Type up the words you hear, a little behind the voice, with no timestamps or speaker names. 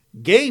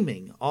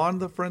Gaming on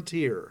the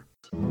Frontier.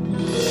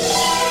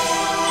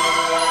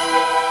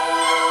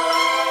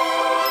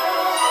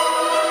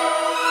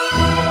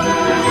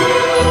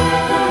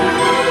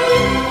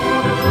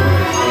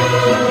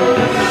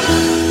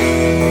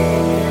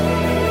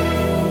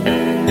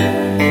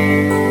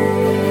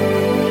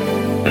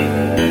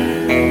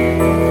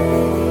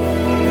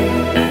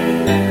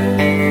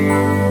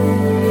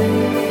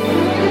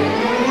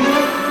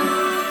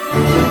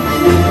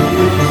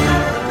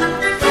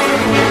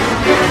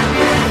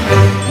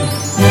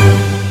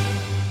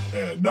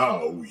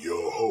 Now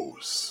your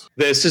host.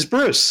 This is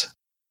Bruce.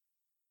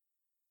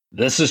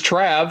 This is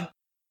Trav.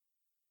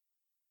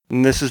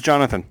 And this is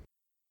Jonathan.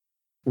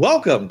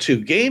 Welcome to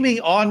Gaming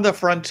on the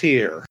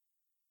Frontier,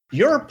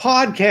 your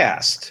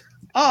podcast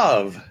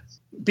of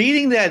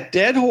beating that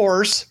dead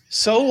horse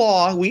so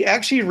long we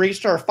actually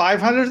reached our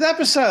 500th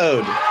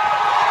episode.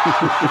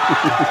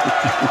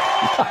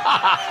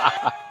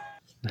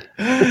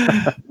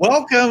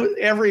 Welcome,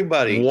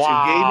 everybody, to Gaming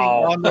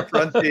on the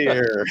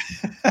Frontier.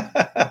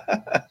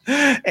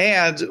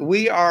 And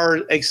we are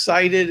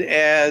excited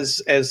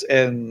as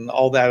and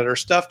all that other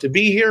stuff to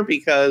be here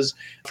because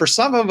for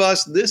some of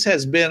us, this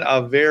has been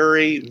a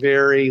very,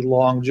 very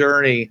long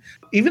journey.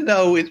 Even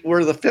though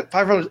we're the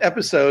 500th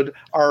episode,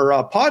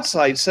 our pod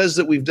site says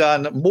that we've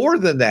done more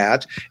than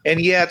that,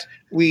 and yet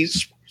we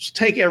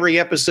take every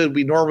episode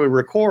we normally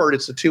record.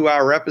 It's a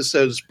 2-hour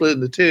episode split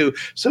into two.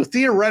 So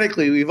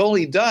theoretically, we've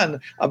only done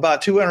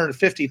about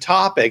 250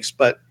 topics,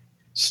 but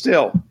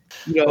still,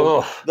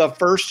 the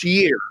first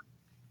year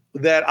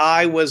that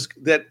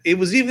it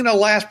was even a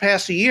last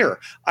past a year,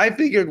 I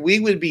figured we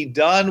would be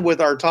done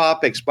with our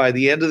topics by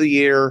the end of the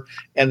year,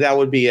 and that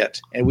would be it.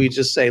 And we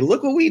just say,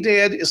 look what we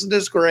did. Isn't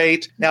this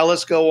great? Now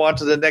let's go on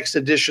to the next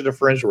edition of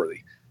Fringeworthy.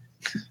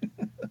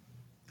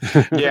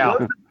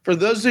 Yeah. For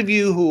those of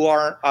you who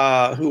are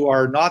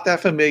not that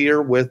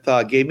familiar with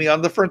Gaming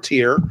on the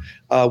Frontier,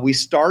 we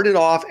started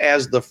off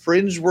as the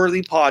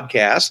Fringeworthy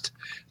podcast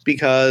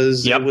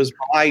because it was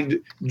my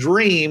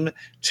dream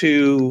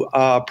to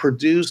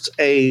produce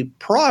a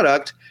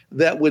product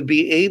that would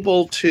be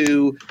able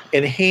to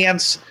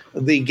enhance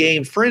the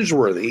game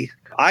Fringeworthy.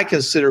 I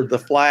consider the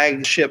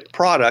flagship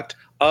product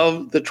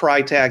of the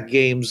TriTac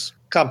Games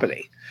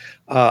company.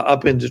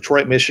 Up in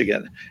Detroit,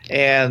 Michigan.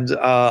 And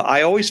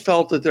I always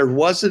felt that there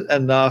wasn't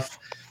enough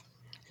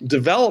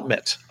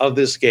development of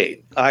this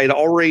game. I had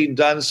already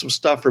done some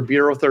stuff for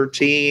Bureau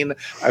 13.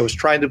 I was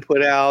trying to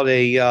put out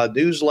a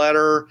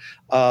newsletter.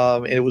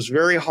 And it was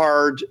very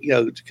hard,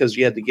 because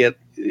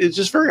it's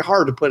just very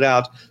hard to put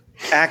out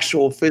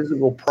actual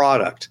physical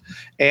product.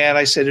 And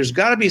I said, there's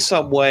got to be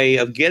some way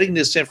of getting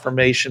this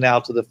information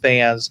out to the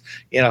fans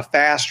in a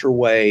faster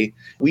way.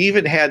 We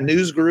even had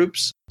news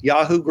groups,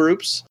 Yahoo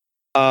groups,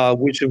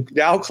 which have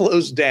now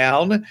closed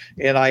down,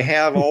 and I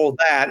have all of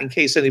that in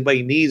case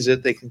anybody needs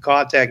it. They can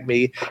contact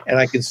me, and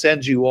I can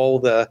send you all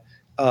the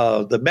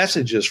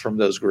messages from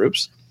those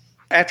groups.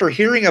 After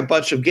hearing a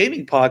bunch of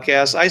gaming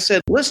podcasts, I said,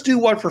 let's do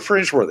one for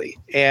Fringeworthy.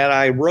 And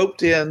I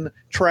roped in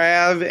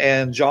Trav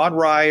and John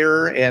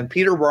Ryer and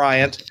Peter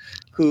Bryant,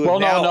 who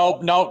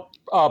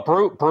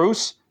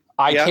Bruce.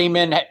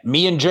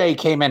 Me and Jay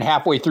came in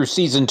halfway through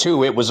season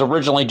 2. It was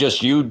originally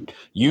just you,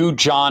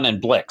 John,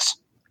 and Blix.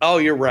 Oh,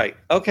 you're right.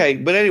 Okay.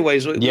 But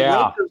anyways, we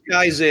brought those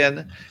guys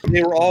in.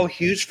 They were all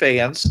huge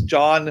fans.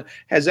 John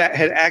had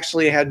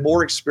actually had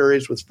more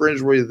experience with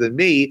Fringeworthy than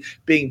me,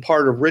 being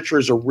part of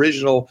Richard's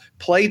original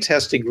play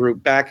testing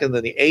group back in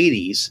the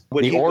 80s.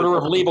 The Order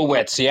of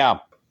Leibowitz, yeah.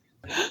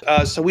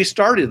 So we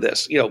started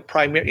this,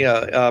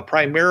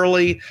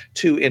 primarily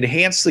to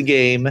enhance the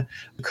game,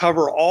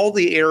 cover all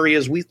the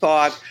areas we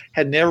thought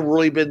had never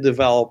really been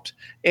developed.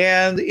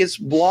 And it's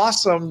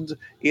blossomed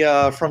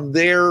from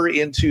there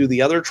into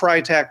the other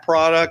TriTac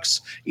products,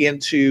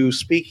 into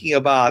speaking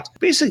about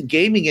basic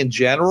gaming in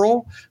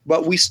general.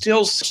 But we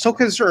still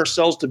consider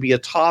ourselves to be a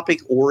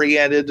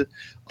topic-oriented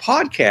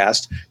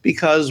podcast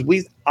because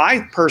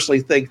I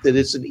personally think that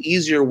it's an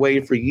easier way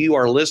for you,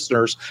 our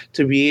listeners,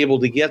 to be able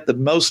to get the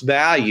most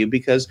value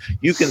because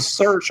you can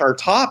search our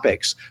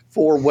topics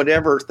for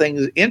whatever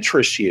things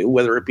interest you,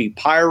 whether it be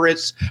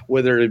pirates,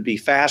 whether it be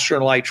faster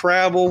than light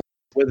travel,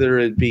 whether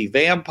it be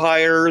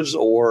vampires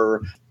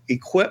or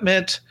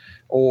equipment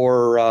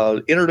or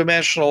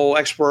interdimensional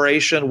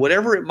exploration,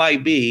 whatever it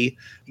might be,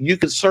 you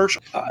can search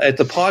at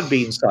the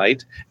Podbean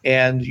site,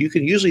 and you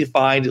can usually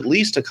find at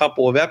least a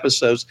couple of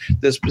episodes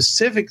that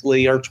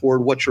specifically are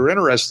toward what you're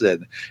interested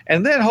in.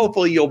 And then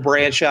hopefully you'll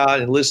branch out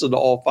and listen to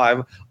all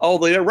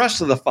the rest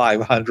of the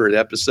 500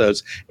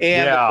 episodes.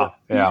 And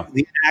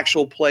the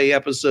actual play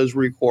episodes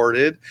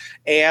recorded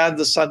and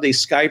the Sunday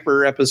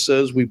Skyper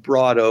episodes we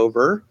brought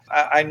over.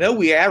 I know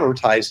we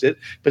advertised it,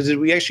 but did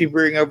we actually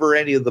bring over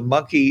any of the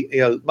Monkey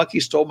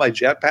Stole My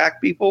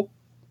Jetpack people?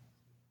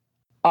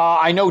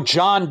 I know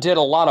John did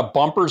a lot of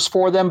bumpers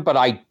for them, but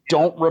I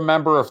don't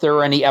remember if there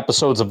are any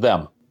episodes of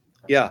them.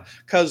 Yeah,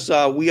 because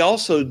we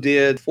also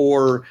did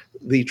for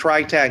the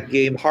TriTac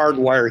game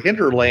Hardwire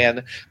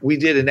Hinterland, we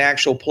did an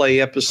actual play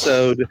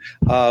episode,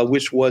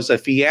 which was a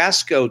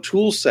Fiasco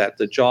tool set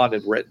that John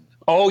had written.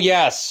 Oh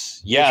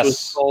yes,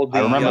 yes.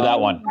 I remember that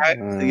one.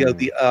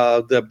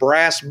 The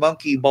brass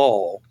monkey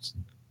ball.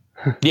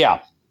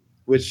 Yeah.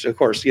 Which, of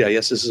course,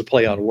 yes, this is a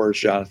play on words,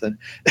 Jonathan.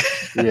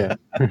 Yeah.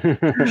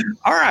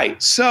 All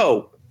right.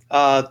 So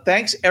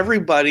thanks,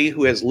 everybody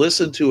who has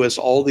listened to us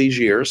all these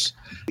years.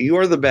 You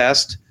are the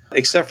best,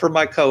 except for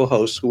my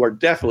co-hosts, who are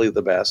definitely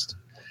the best,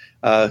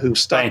 who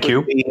stuck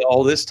with me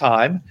all this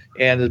time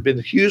and has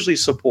been hugely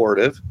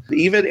supportive.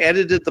 Even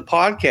edited the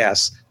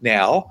podcast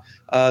now.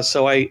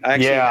 So I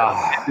actually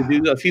have to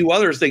do a few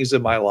other things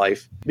in my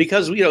life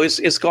because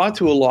it's gone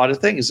through a lot of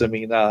things. I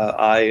mean,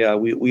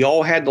 we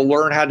all had to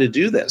learn how to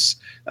do this.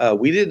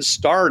 We didn't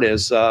start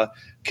as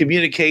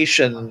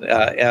communication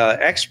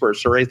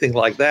experts or anything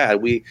like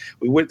that. We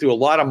went through a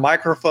lot of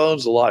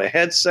microphones, a lot of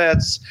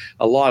headsets,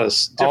 a lot of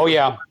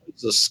different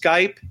kinds of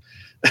Skype.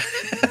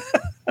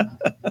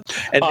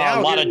 And now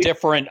a lot of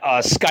different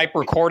Skype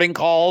recording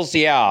calls.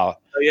 Yeah.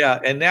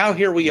 And now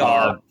here we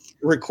are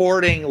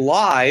recording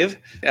live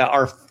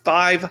our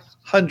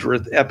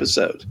 500th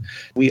episode.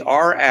 We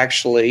are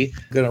actually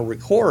going to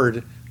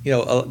record,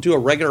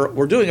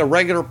 we're doing a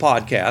regular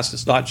podcast.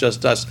 It's not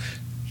just us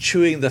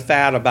chewing the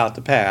fat about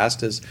the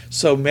past, as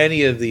so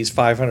many of these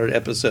 500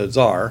 episodes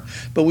are.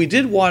 But we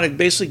did want to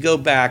basically go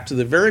back to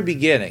the very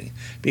beginning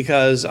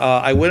because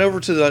I went over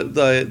to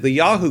the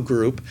Yahoo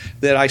group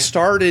that I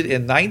started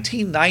in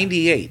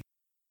 1998,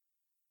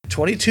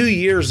 22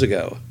 years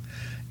ago.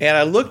 And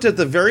I looked at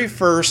the very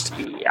first.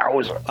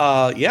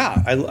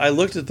 I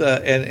looked at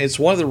and it's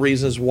one of the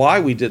reasons why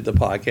we did the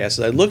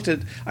podcast.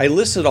 I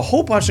listed a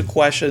whole bunch of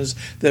questions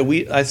that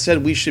I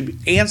said we should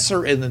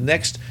answer in the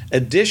next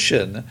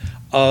edition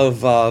of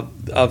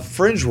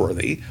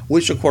Fringeworthy,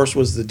 which of course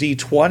was the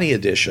D20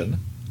 edition,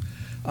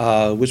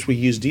 which we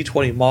use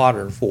D20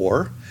 Modern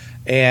for.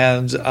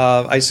 And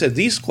I said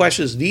these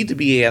questions need to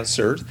be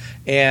answered,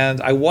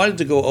 and I wanted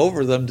to go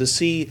over them to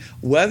see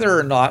whether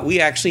or not we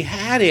actually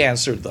had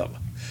answered them.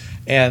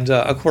 And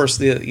of course,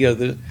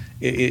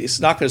 it's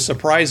not going to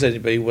surprise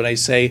anybody when I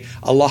say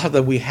a lot of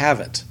them we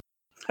haven't.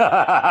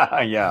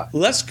 Yeah.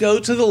 Let's go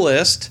to the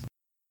list.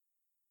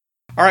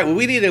 All right. Well,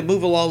 we need to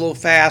move along a little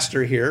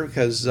faster here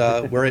because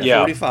we're at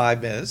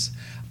 45 minutes.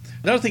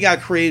 Another thing I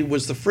created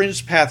was the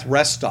Fringe Path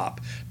Rest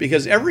Stop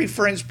because every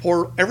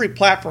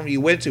platform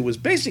you went to was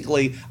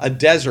basically a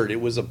desert.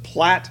 It was a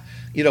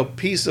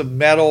piece of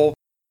metal.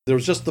 There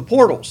was just the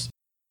portals.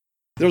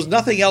 There was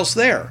nothing else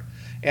there.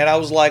 And I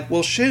was like,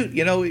 well, shoot,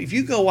 if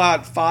you go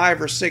out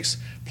 5 or 6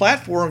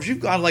 platforms,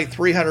 you've gone like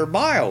 300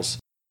 miles.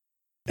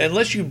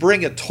 Unless you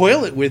bring a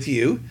toilet with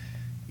you,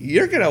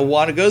 you're going to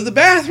want to go to the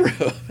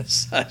bathroom and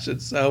such. And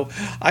so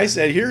I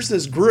said, here's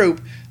this group,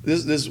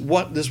 this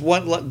one,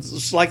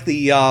 it's like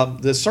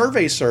the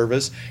survey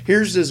service.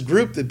 Here's this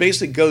group that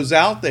basically goes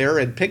out there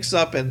and picks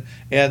up and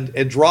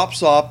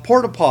drops off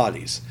porta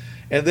potties.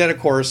 And then, of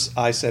course,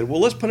 I said, well,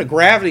 let's put a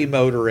gravity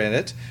motor in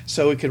it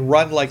so it can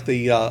run like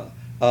the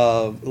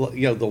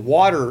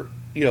water,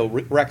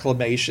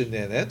 reclamation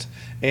in it,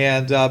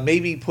 and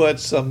maybe put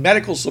some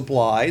medical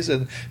supplies,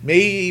 and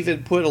maybe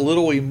even put a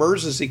little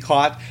emergency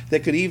cot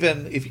that could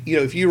even,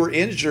 if you were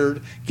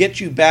injured, get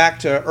you back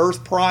to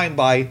Earth Prime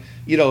by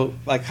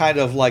kind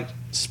of like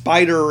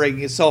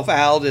spidering itself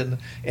out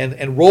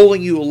and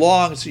rolling you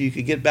along so you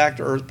could get back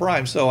to Earth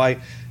Prime. So I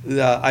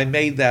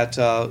made that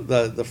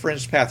the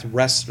Fringe Path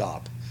Rest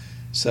Stop.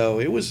 So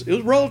it was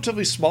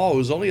relatively small. It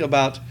was only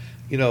about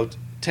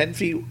 10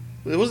 feet.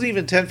 It wasn't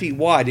even 10 feet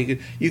wide. You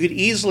could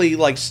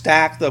easily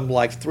stack them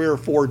 3 or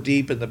 4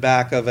 deep in the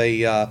back of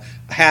a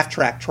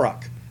half-track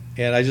truck.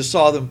 And I just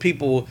saw them.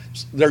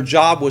 Their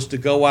job was to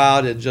go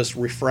out and just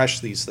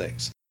refresh these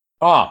things.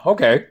 Ah,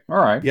 okay. All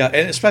right. Yeah,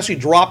 and especially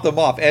drop them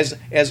off. As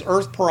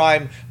Earth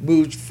Prime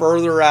moved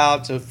further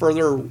out to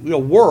further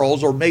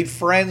worlds or made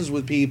friends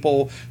with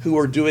people who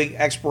were doing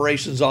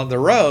explorations on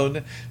their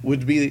own,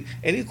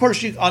 and of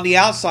course on the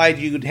outside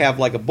you could have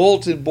a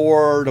bulletin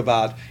board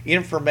about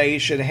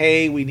information.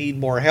 Hey, we need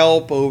more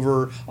help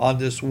over on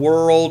this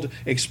world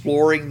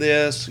exploring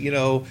this.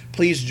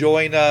 Please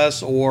join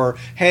us. Or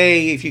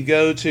hey, if you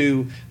go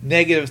to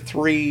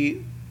 -3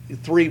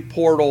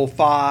 portal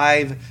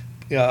 5.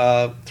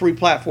 3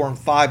 platform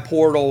 5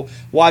 portal,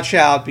 watch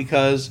out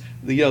because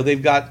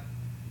they've got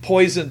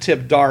poison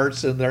tipped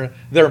darts and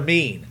they're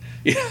mean.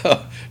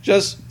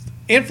 Just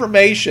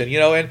information.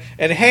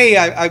 And hey,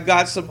 I've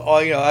got some.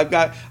 I've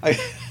got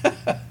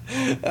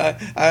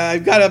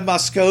a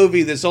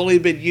Muscovy that's only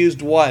been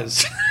used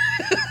once.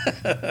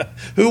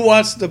 Who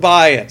wants to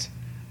buy it?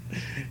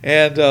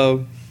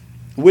 And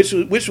which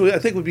I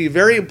think would be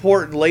very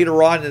important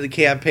later on in the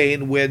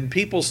campaign when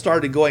people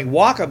started going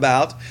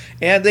walkabout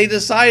and they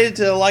decided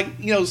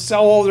to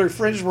sell all their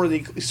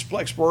Fringeworthy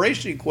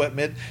exploration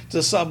equipment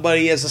to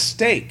somebody as a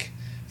stake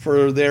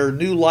for their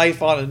new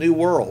life on a new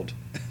world.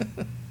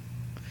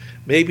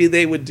 Maybe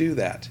they would do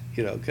that,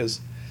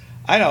 because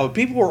I know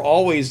people were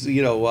always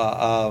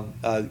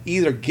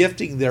either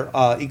gifting their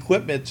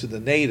equipment to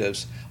the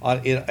natives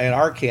in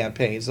our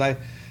campaigns. I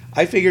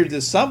figured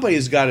that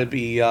somebody's got to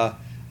be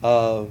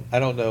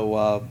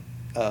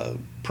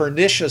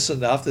pernicious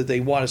enough that they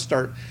want to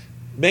start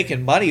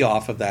making money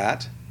off of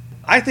that.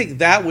 I think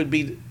that would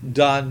be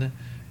done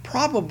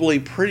probably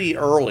pretty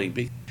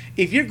early.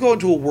 If you're going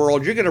to a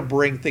world, you're going to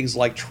bring things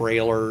like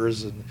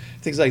trailers and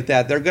things like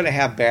that. They're going to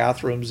have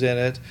bathrooms in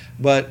it.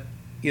 But,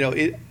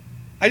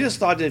 I just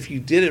thought that if you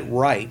did it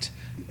right,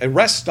 a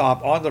rest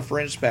stop on the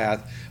Fringe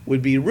Path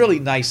would be a really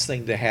nice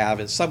thing to have,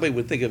 and somebody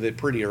would think of it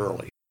pretty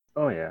early.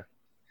 Oh, yeah.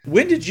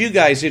 When did you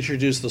guys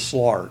introduce the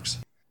Slargs?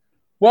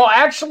 Well,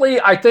 actually,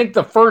 I think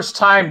the first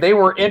time they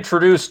were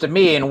introduced to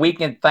me, and we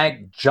can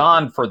thank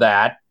John for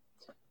that,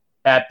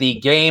 at the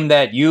game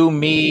that you,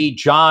 me,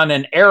 John,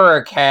 and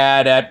Eric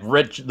had at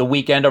the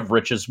weekend of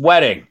Rich's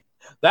wedding.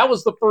 That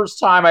was the first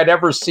time I'd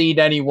ever seen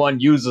anyone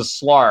use a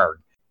Slarg.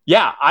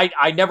 Yeah,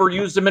 I never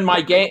used them in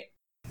my game.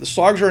 The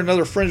Slargs are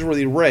another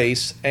fringe-worthy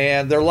race,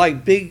 and they're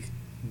like big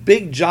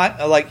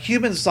giant, like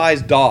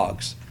human-sized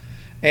dogs.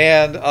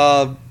 And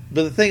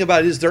but the thing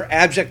about it is they're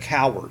abject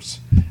cowards.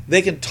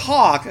 They can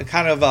talk a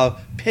kind of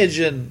a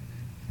pigeon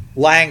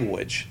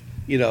language.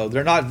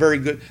 They're not very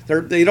good.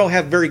 They don't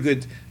have very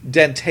good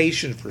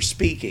dentation for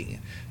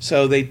speaking,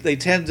 so they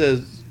tend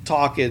to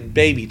talk in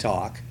baby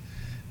talk.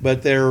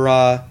 But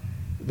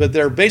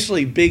they're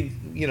basically big,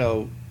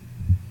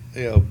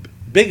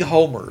 big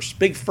homers,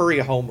 big furry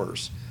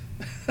homers.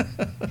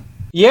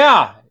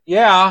 Yeah.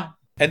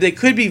 And they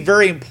could be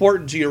very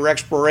important to your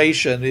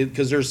exploration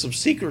because there's some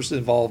secrets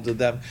involved in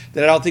them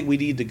that I don't think we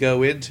need to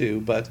go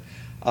into. But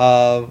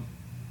I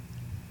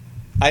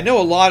know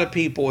a lot of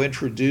people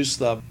introduce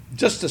them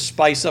just to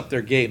spice up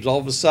their games. All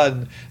of a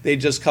sudden, they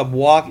just come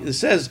walking. It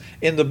says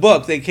in the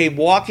book, they came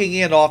walking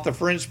in off the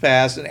Fringe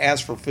Pass and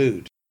asked for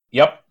food.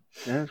 Yep.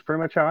 Yeah, that's pretty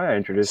much how I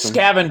introduced them.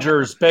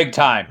 Scavengers, big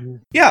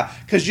time. Yeah,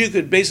 because you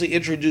could basically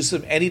introduce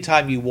them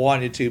anytime you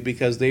wanted to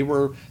because they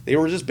were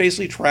just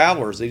basically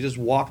travelers. They just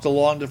walked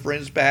along the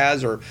Fringe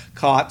Paths or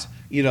caught,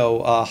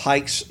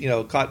 hikes,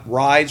 caught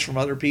rides from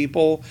other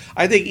people.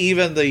 I think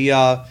even they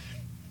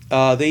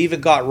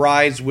even got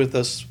rides with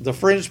the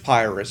Fringe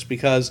Pirates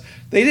because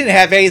they didn't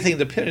have anything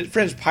the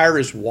Fringe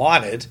Pirates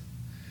wanted.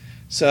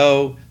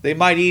 So they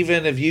might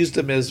even have used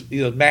them as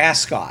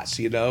mascots.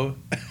 You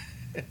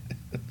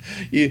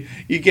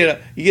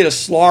get a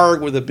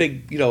Slarg with a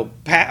big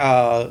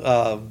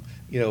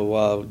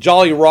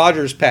Jolly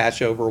Rogers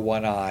patch over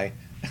one eye.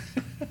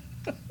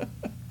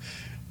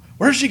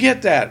 Where'd you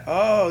get that?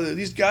 Oh,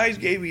 these guys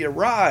gave me a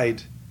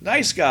ride.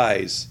 Nice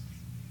guys.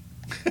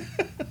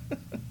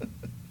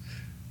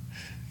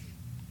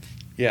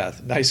 Yeah,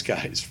 nice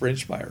guys,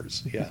 Fringe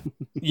Pirates. Yeah.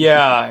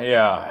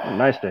 Yeah.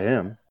 Nice to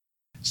him.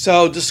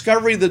 So,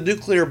 discovering the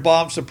nuclear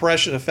bomb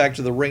suppression effect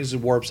of the rings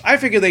and warps, I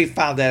figure they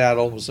found that out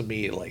almost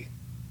immediately.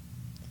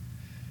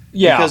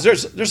 Yeah.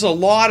 Because there's a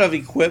lot of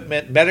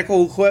equipment,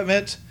 medical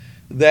equipment,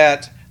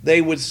 that they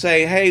would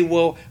say, hey,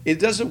 well, it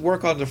doesn't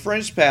work on the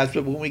Fringe Path,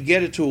 but when we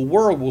get it to a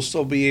world, we'll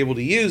still be able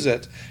to use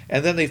it.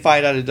 And then they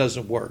find out it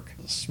doesn't work.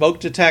 Smoke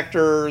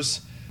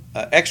detectors,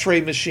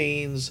 X-ray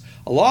machines,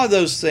 a lot of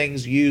those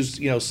things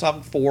used,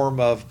 some form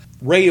of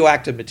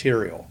radioactive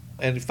material.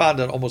 And found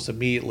out almost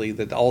immediately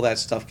that all that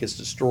stuff gets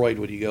destroyed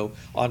when you go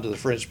onto the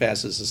Fringe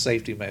Pass as a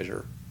safety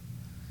measure.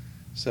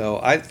 So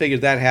I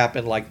figured that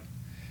happened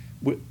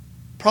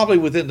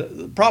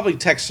probably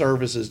tech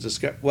services.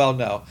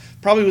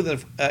 Probably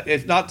within,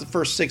 if not the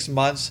first 6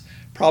 months,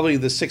 probably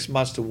the 6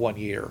 months to 1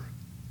 year,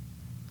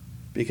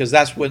 because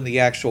that's when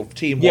the actual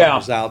teamwork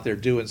was out there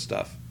doing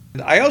stuff.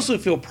 And I also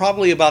feel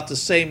probably about the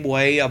same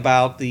way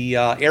about the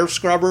air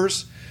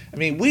scrubbers. I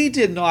mean, we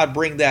did not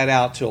bring that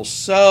out till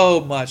so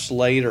much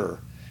later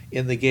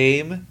in the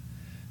game,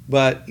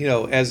 but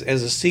as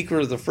a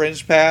secret of the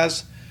Fringe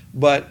Pass.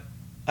 But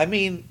I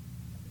mean,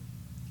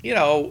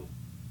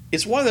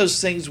 it's one of those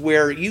things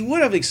where you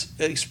would have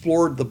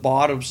explored the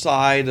bottom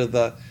side of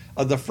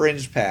the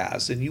Fringe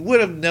Pass, and you would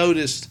have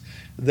noticed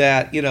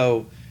that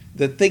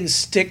that things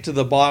stick to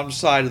the bottom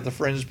side of the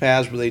Fringe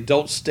Pass where they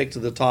don't stick to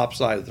the top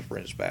side of the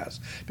Fringe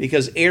Pass,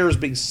 because air is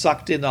being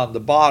sucked in on the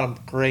bottom,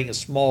 creating a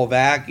small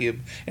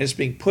vacuum, and it's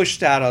being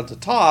pushed out on the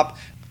top,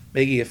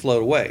 making it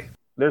float away.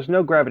 There's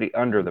no gravity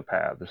under the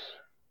paths.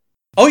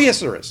 Oh, yes,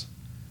 there is.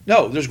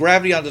 No, there's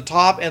gravity on the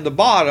top and the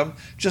bottom,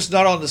 just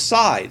not on the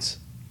sides.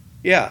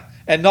 Yeah,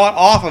 and not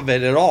off of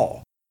it at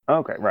all.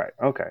 Okay, right,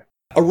 okay.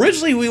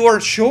 Originally, we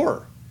weren't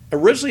sure.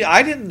 Originally,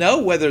 I didn't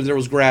know whether there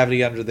was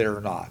gravity under there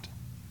or not.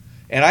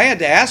 And I had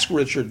to ask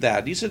Richard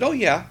that. He said, oh,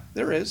 yeah,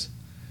 there is.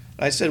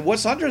 And I said,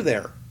 what's under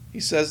there? He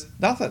says,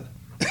 nothing.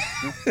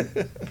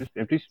 Just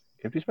empty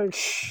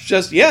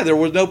space. There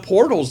were no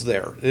portals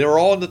there. They were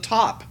all on the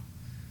top.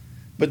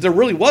 But there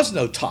really was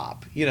no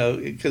top,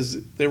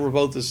 because they were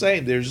both the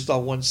same. They were just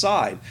on one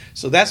side.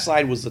 So that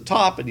side was the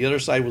top and the other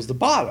side was the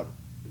bottom.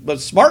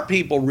 But smart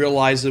people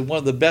realized that one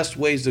of the best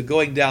ways of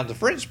going down the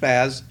Fringe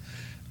Paths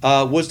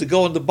was to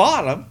go on the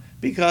bottom,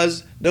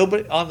 because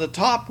nobody on the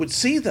top would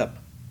see them.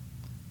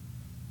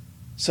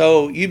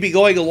 So you'd be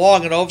going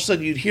along and all of a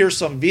sudden you'd hear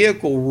some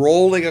vehicle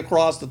rolling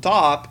across the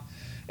top,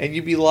 and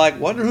you'd be like,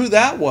 wonder who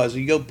that was.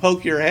 And you go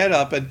poke your head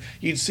up and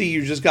you'd see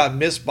you just got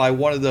missed by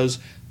one of those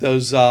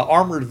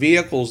armored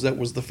vehicles that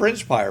was the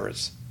Fringe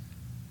Pirates.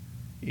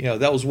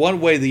 That was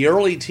one way the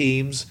early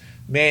teams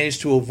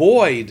managed to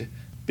avoid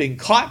being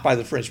caught by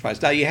the French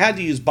pies. Now, you had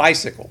to use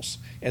bicycles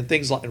and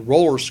things like and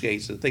roller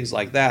skates and things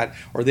like that,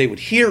 or they would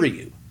hear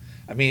you.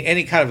 I mean,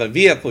 any kind of a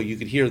vehicle, you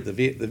could hear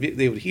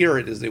they would hear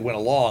it as they went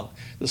along,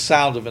 the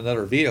sound of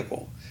another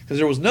vehicle, because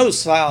there was no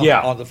sound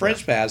on the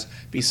French pass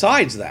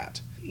besides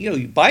that.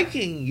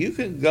 Biking, you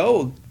can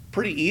go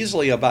pretty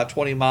easily about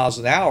 20 miles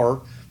an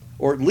hour,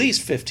 or at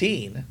least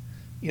 15.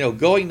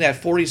 Going that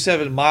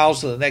 47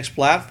 miles to the next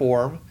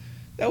platform,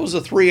 that was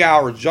a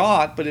 3-hour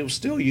jaunt, but it was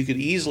still, you could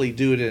easily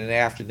do it in an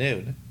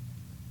afternoon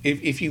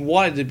if you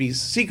wanted to be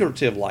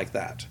secretive like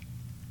that.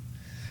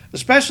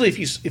 Especially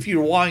if you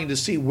were wanting to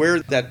see where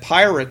that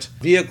pirate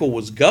vehicle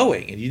was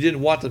going and you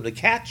didn't want them to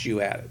catch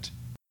you at it.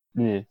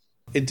 Yeah.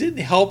 It didn't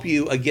help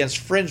you against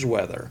fringe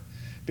weather,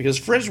 because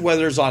fringe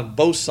weather is on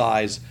both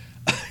sides.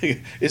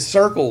 It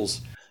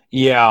circles.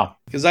 Yeah.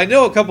 Because I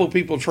know a couple of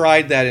people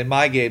tried that in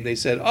my game. They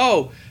said,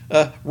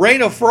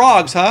 rain of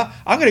frogs, huh?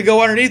 I'm going to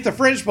go underneath the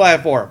fringe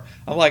platform.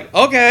 I'm like,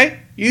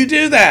 okay, you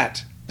do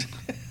that.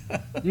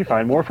 You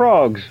find more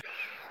frogs.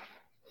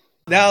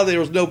 Now there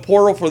was no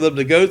portal for them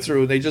to go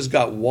through, and they just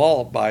got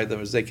walloped by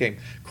them as they came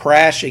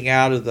crashing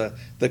out of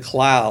the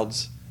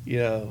clouds.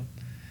 They're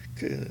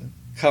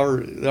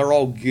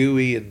all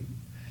gooey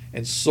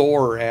and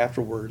sore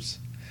afterwards.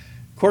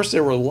 Of course,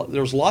 there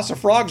was lots of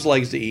frogs'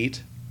 legs to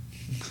eat.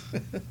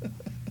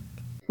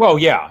 Well,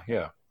 yeah.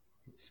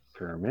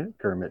 Kermit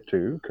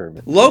 2.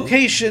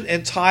 Location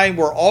and time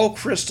where all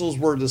crystals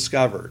were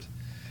discovered.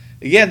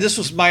 Again, this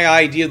was my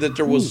idea that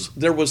there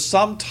was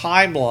some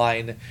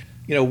timeline,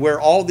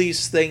 where all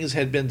these things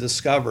had been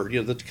discovered.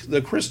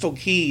 The crystal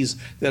keys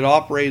that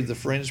operated the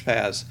fringe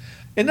paths.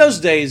 In those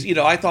days,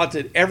 I thought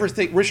that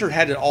everything, Richard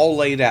had it all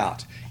laid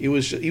out. He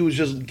was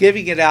just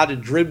giving it out in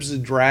dribs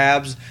and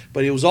drabs,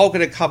 but it was all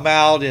going to come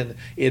out in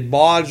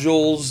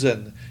modules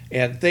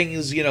and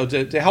things,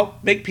 to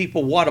help make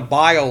people want to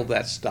buy all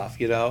that stuff,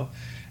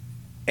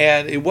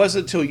 And it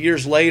wasn't until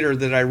years later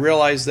that I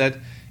realized that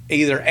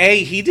either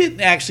A, he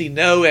didn't actually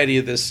know any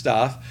of this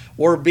stuff,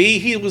 or B,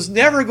 he was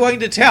never going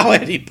to tell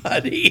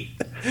anybody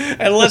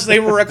unless they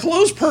were a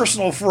close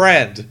personal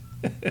friend.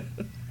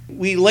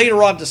 We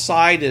later on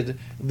decided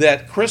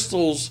that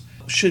crystals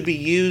should be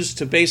used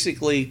to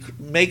basically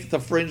make the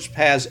fringe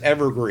paths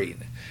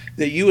evergreen.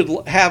 That you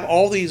would have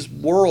all these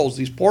worlds,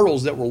 these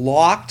portals that were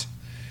locked,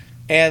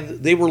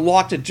 and they were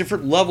locked at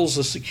different levels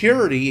of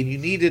security, and you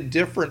needed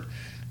different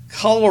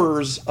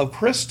colors of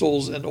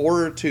crystals in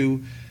order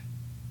to,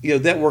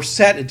 that were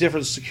set at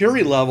different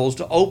security levels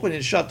to open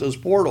and shut those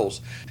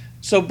portals.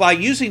 So by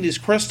using these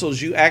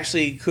crystals, you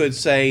actually could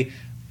say,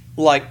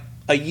 like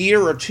a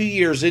year or 2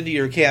 years into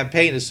your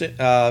campaign,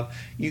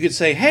 you could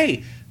say,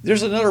 hey,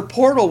 there's another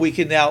portal we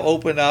can now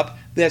open up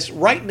that's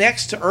right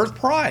next to Earth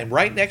Prime,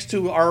 right next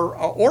to our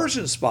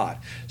origin spot.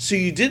 So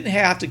you didn't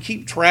have to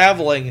keep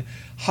traveling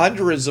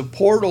hundreds of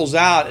portals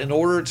out in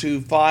order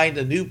to find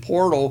a new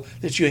portal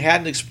that you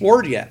hadn't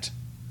explored yet.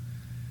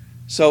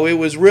 So it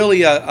was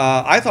really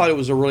I thought it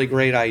was a really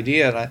great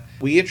idea, and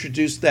we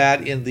introduced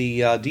that in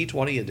the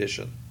D20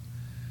 edition.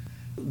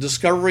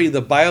 Discovery of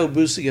the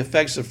bio-boosting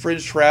effects of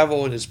fringe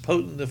travel and its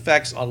potent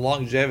effects on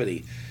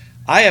longevity.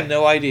 I have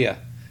no idea,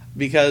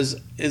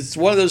 because it's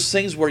one of those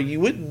things where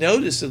you wouldn't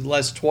notice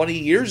unless 20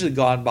 years had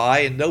gone by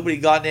and nobody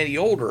gotten any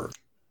older.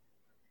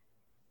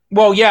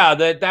 Well, yeah,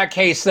 that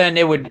case, then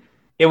it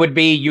would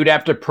be you'd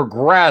have to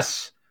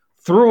progress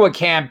through a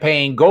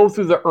campaign, go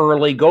through the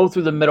early, go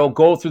through the middle,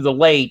 go through the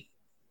late,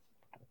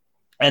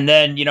 and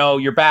then,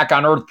 you're back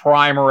on Earth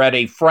Prime or at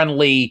a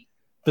friendly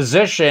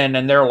position,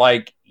 and they're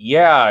like,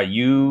 yeah,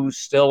 you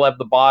still have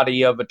the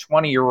body of a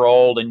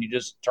 20-year-old and you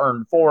just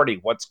turned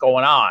 40. What's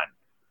going on?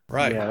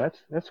 Right. Yeah,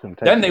 that's going to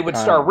take Then they would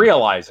start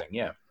realizing,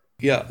 yeah.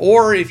 Yeah,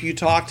 or if you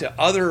talk to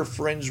other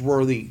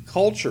fringe-worthy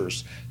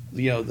cultures,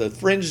 the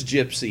fringe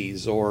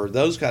gypsies or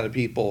those kind of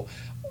people,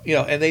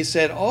 and they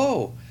said,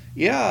 oh,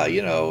 yeah,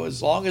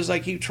 as long as I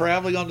keep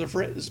traveling on the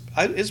fringe,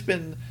 it's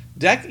been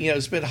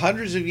it's been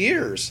hundreds of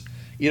years.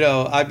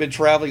 I've been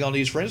traveling on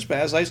these fringe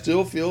paths, I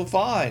still feel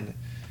fine.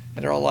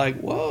 And they're all like,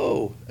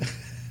 whoa.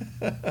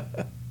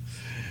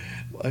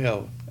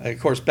 Of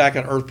course, back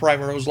on Earth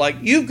Prime, it was like,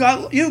 you've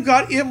got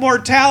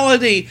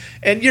immortality,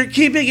 and you're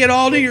keeping it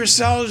all to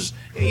yourselves.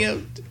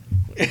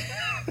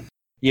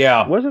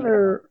 Yeah. Wasn't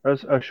there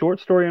a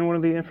short story in one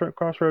of the Infinite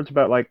Crossroads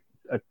about like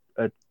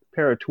a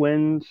pair of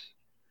twins?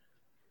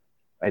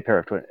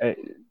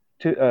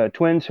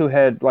 Twins who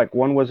had, like,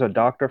 one was a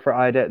doctor for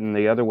IDET and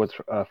the other was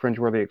a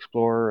fringe-worthy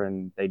explorer,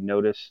 and they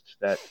noticed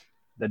that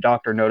the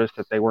doctor noticed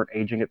that they weren't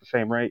aging at the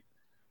same rate.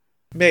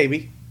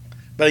 Maybe,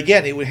 but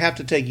again, it would have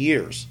to take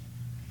years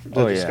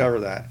to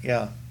discover that.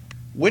 Yeah.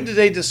 When did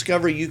they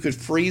discover you could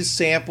freeze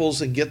samples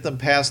and get them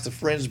past the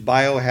fringe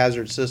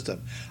biohazard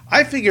system?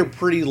 I figure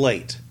pretty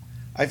late.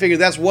 I figured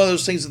that's one of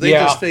those things that they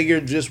just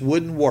figured just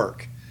wouldn't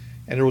work,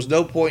 and there was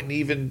no point in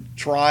even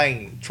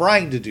trying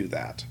to do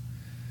that.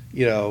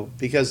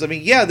 Because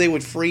they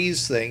would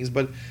freeze things,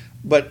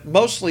 but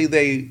mostly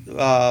they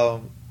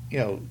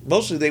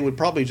would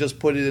probably just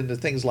put it into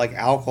things like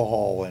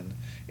alcohol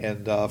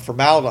and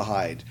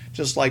formaldehyde,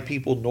 just like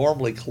people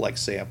normally collect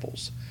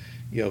samples.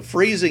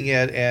 Freezing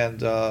it,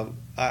 and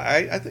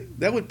I think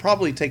that would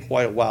probably take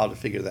quite a while to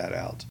figure that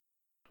out.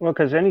 Well,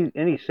 because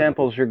any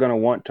samples you're going to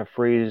want to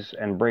freeze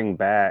and bring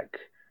back,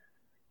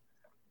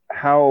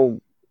 how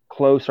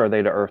close are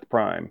they to Earth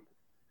Prime?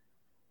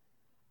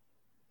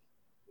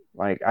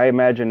 Like, I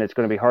imagine it's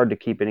going to be hard to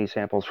keep any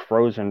samples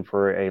frozen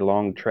for a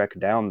long trek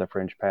down the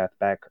fringe path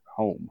back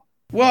home.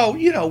 Well,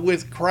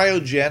 with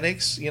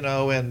cryogenics,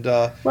 and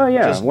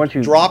just once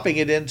dropping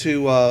it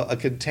into a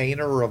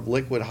container of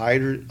liquid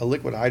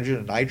hydrogen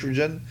and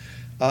nitrogen,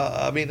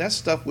 that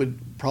stuff would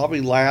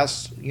probably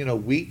last,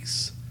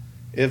 weeks,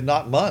 if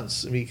not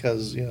months,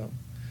 because,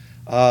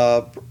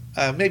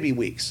 maybe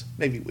weeks.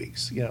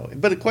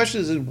 But the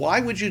question is, why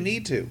would you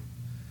need to?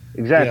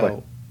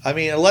 Exactly.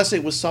 Unless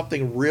it was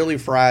something really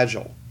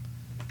fragile,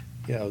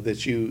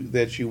 that you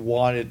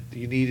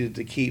needed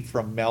to keep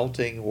from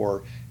melting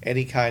or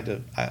any kind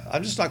of.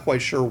 I'm just not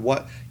quite sure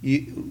what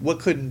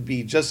couldn't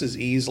be just as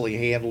easily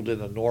handled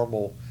in a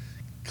normal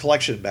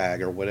collection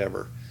bag or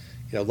whatever,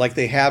 like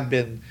they have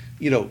been,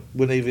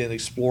 when they've been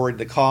exploring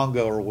the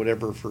Congo or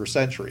whatever for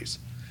centuries.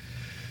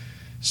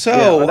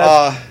 So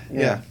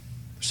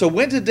So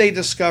when did they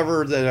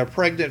discover that a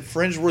pregnant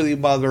fringe-worthy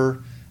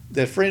mother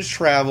that fringe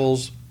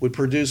travels would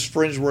produce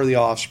fringe-worthy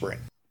offspring?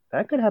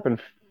 That could happen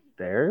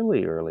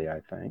fairly early, I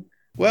think.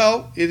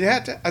 Well,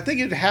 I think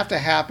it'd have to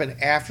happen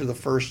after the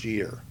first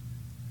year.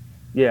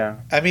 Yeah.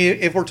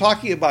 If we're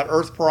talking about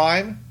Earth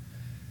Prime,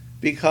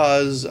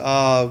 because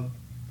those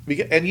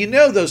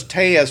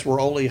Tejas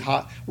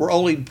were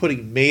only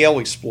putting male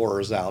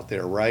explorers out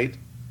there, right?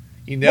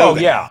 Oh,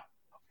 yeah.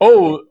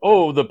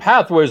 Oh, the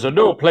pathways are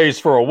no place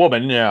for a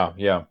woman. Yeah.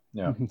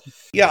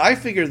 Yeah, I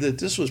figured that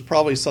this was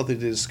probably something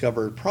to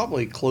discover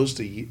probably close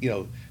to,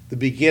 the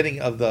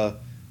beginning of the,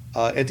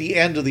 at the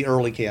end of the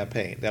early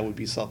campaign. That would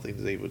be something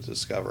that they would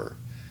discover.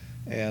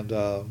 And,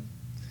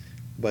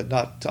 but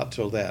not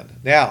until then.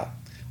 Now,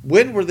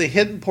 when were the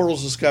hidden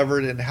portals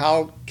discovered and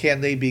how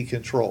can they be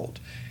controlled?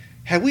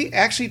 Have we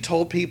actually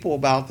told people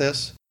about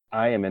this?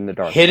 I am in the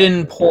dark.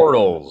 Hidden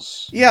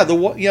portals. Yeah,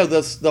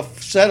 the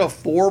set of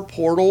 4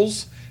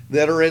 portals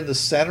that are in the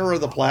center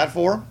of the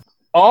platform.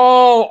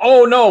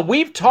 Oh no,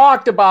 we've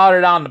talked about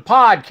it on the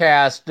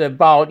podcast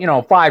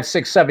about 5,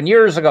 6, 7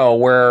 years ago.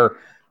 Where,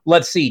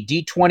 let's see,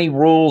 D20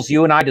 rules.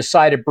 You and I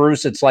decided,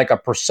 Bruce, it's like a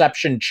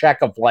perception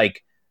check of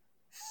like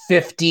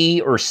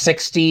 50 or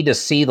 60 to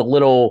see the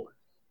little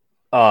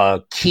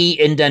key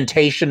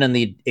indentation in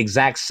the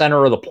exact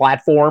center of the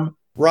platform.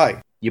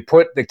 Right. You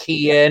put the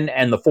key in,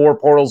 and the 4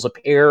 portals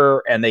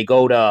appear, and they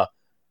go to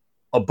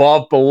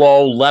above,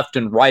 below, left,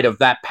 and right of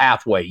that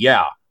pathway.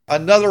 Yeah.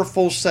 Another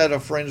full set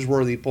of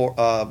fringe-worthy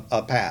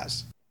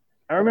paths.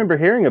 I remember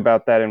hearing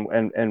about that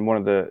in one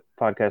of the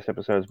podcast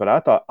episodes, but I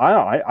thought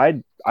I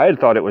had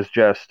thought it was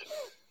just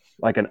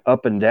like an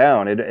up and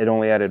down. It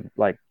only added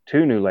like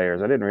 2 new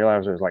layers. I didn't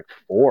realize there was like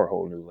 4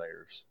 whole new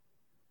layers.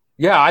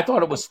 Yeah, I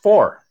thought it was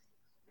 4.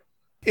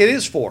 It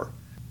is 4.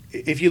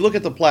 If you look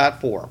at the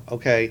platform,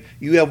 okay,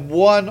 you have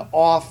 1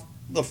 off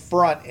the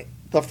front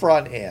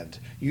end.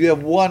 You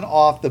have 1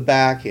 off the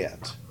back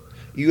end.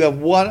 You have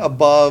 1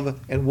 above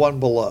and 1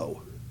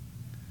 below.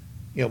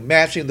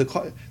 Matching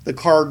the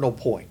cardinal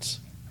points.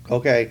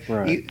 Okay.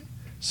 Right.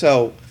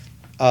 So,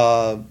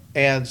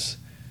 and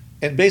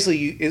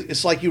basically,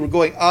 it's like you were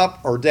going up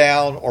or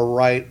down or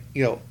right,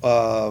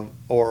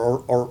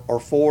 or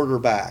forward or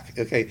back.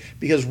 Okay,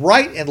 because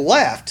right and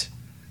left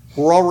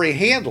were already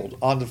handled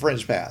on the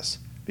fringe paths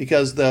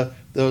because the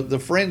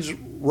fringe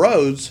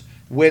roads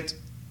went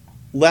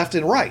left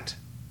and right.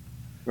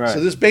 Right.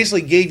 So this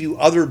basically gave you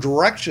other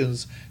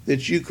directions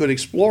that you could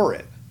explore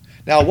it.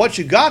 Now, once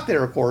you got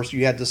there, of course,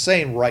 you had the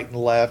same right and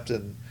left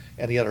and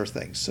the other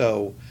things.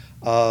 So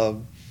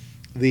I'm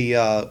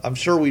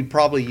sure we'd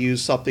probably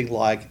use something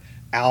like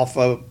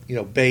alpha,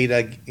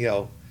 beta,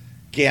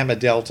 gamma,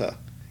 delta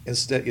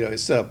instead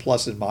of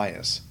plus and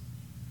minus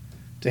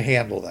to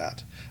handle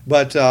that.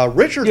 But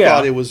Richard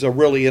thought it was a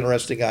really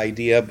interesting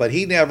idea, but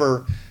he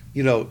never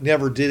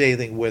did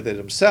anything with it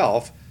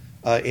himself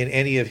in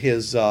any of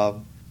his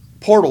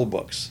portal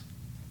books.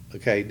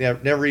 Okay,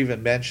 never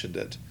even mentioned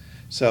it.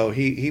 So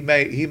he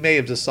may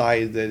have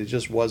decided that it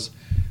just was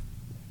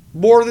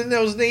more than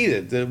was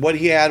needed. That what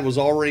he had was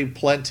already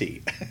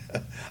plenty.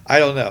 I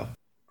don't know.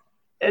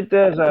 It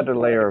does add a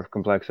layer of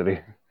complexity.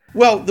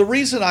 Well, the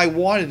reason I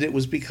wanted it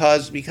was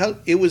because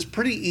it was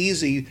pretty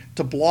easy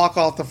to block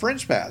off the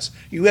fringe pass.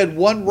 You had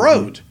 1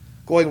 road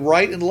going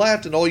right and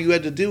left, and all you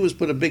had to do was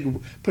put a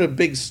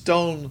big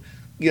stone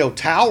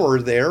tower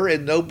there,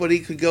 and nobody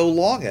could go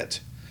along it.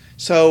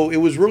 So it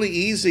was really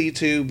easy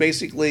to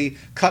basically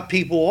cut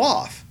people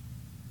off.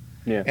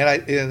 Yeah.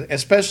 And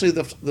especially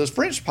the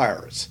fringe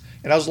pirates.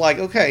 And I was like,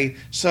 okay,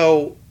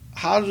 so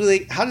how do they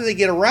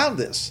get around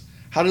this?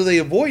 How do they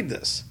avoid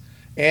this?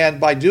 And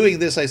by doing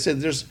this, I said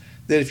that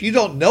if you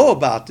don't know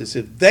about this,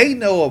 if they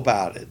know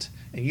about it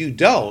and you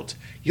don't,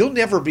 you'll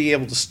never be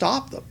able to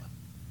stop them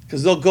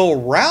because they'll go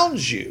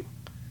around you,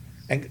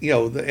 and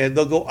and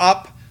they'll go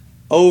up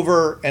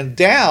over and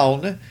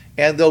down,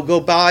 and they'll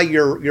go by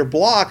your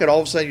block, and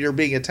all of a sudden you're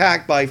being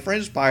attacked by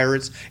fringe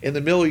pirates in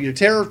the middle of your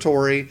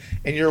territory,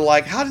 and you're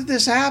like, how did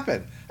this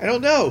happen? I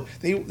don't know.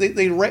 They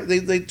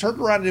turned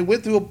around and they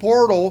went through a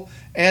portal,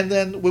 and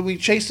then when we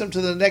chased them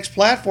to the next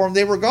platform,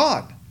 they were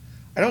gone.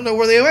 I don't know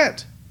where they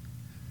went.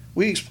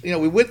 We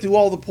went through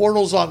all the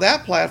portals on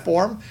that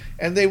platform,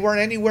 and they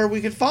weren't anywhere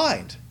we could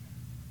find.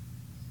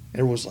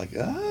 Everyone's like,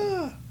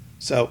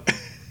 So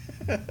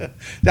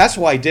that's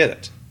why I did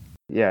it.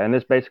 Yeah, and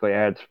this basically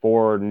adds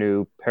 4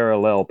 new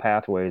parallel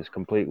pathways,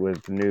 complete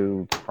with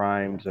new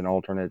primes and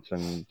alternates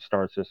and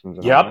star systems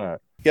and all that.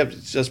 Yep,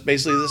 it's just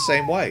basically the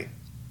same way.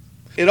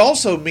 It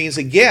also means,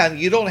 again,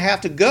 you don't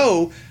have to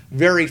go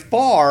very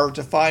far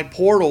to find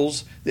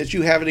portals that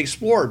you haven't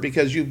explored,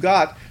 because you've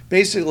got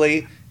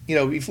basically,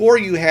 before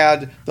you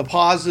had the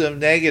positive,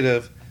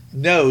 negative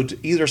node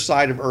either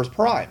side of Earth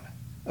Prime,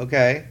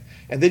 okay?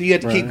 And then you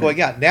had to keep going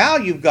out. Now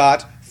you've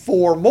got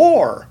 4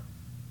 more,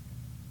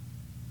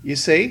 you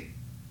see,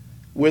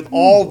 with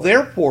all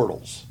their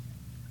portals.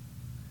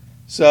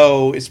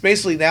 So it's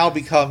basically now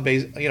become,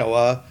 like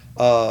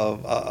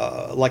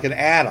an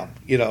atom,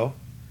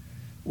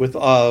 with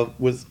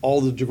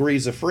all the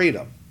degrees of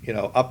freedom,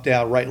 up,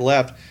 down, right, and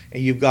left,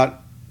 and you've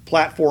got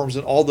platforms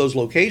in all those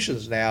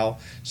locations now.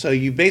 So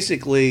you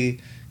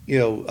basically,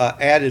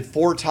 added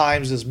 4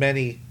 times as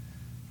many.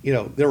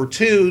 There were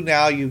 2,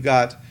 now you've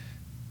got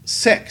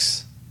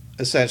 6,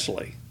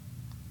 essentially.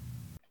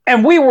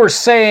 And we were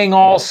saying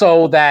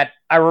also that,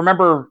 I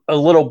remember a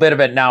little bit of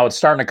it now. It's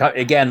starting to come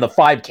again, the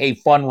 5K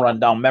fun run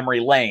down memory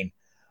lane.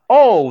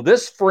 Oh,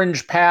 this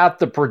fringe path,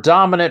 the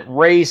predominant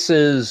race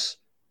is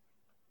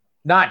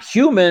not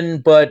human,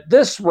 but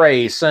this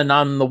race. And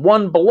on the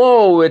one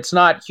below, it's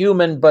not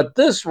human, but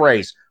this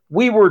race.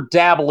 We were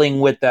dabbling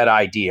with that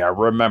idea. I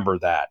remember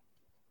that.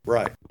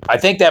 Right. I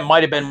think that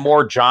might have been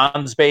more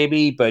John's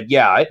baby, but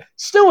yeah, it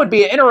still would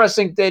be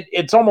interesting that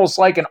it's almost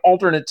like an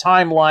alternate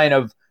timeline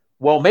of,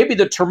 well, maybe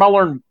the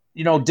Termelern,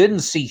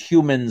 didn't see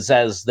humans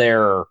as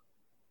their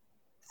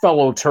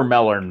fellow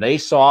Termelern. They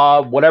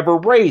saw whatever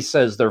race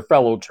as their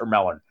fellow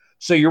Termelern.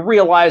 So you're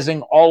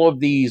realizing all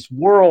of these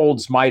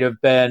worlds might have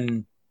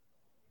been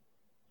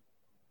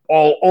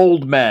all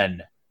old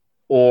men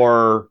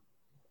or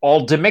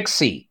all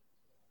Demixi.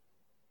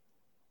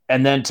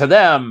 And then to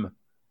them,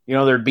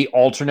 there'd be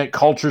alternate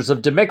cultures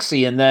of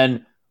Demixi. And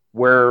then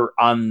where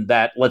on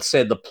that, let's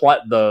say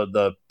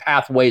the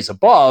pathways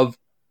above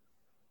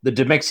the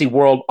Demixi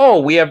world,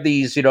 we have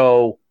these,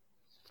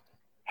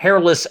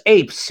 hairless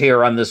apes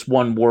here on this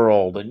one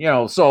world.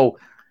 And, so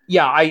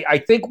yeah, I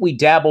think we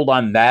dabbled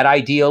on that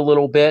idea a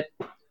little bit,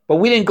 but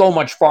we didn't go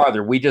much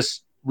farther. We did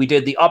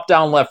the up,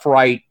 down, left,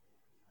 right,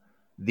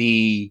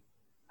 the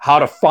how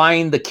to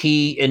find the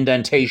key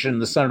indentation in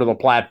the center of the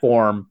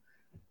platform,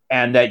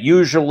 and that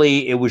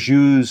usually it was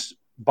used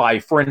by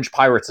fringe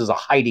pirates as a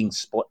hiding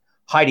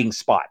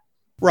spot.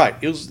 Right.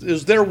 It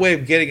was their way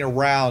of getting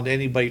around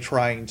anybody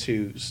trying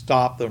to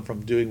stop them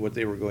from doing what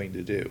they were going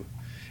to do.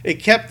 It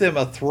kept them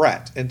a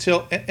threat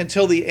until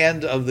the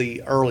end of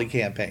the early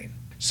campaign.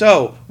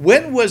 So,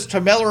 when was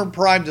Termelern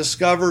Prime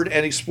discovered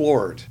and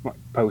explored?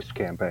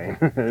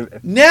 Post-campaign.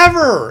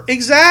 Never!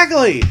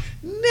 Exactly!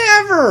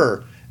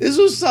 Never! This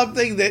was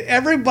something that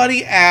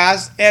everybody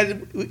asked,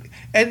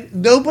 and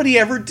nobody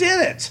ever did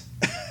it.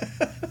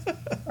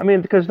 I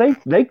mean, because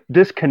they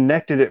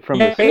disconnected it from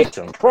the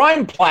system.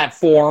 Prime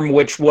platform,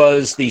 which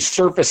was the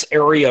surface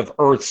area of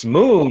Earth's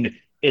moon,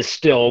 is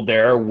still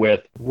there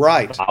with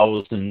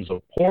thousands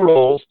of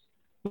portals.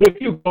 But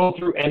if you go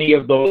through any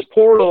of those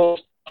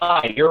portals,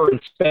 you're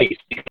in space.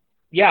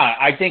 Yeah,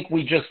 I think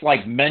we just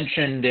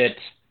mentioned it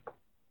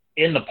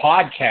in the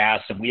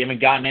podcast, and we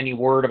haven't gotten any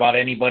word about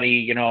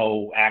anybody,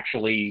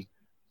 actually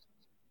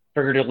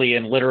figuratively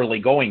and literally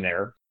going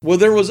there. Well,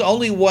 there was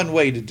only one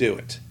way to do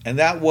it, and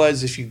that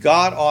was if you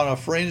got on a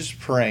fringe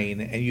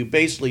train and you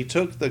basically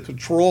took the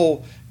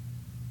control,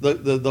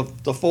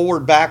 the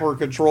forward backward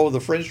control of the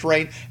fringe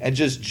train and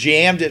just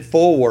jammed it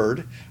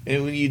forward.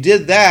 And when you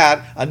did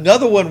that,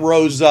 another one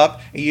rose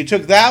up, and you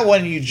took that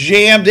one and you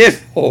jammed it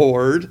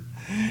forward.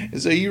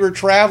 And so you were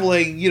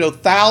traveling,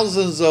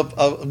 thousands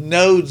of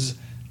nodes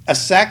a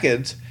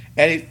second,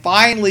 and it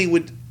finally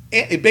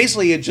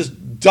it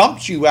just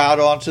dumped you out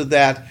onto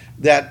that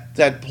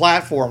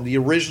platform, the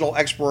original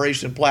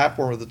exploration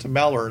platform of the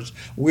Termelerns,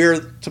 where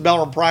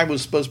Termelern Prime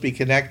was supposed to be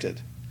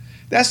connected.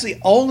 That's the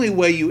only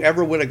way you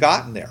ever would have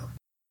gotten there.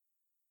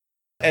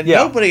 And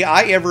nobody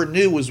I ever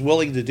knew was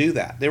willing to do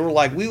that. They were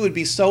like, we would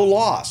be so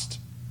lost.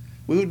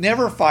 We would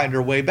never find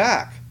our way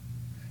back.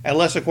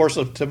 Unless, of course,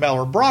 the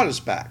Termelern brought us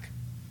back.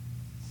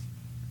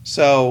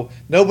 So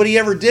nobody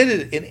ever did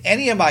it in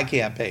any of my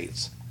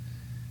campaigns.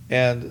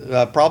 And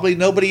probably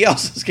nobody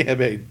else's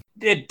campaign.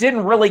 It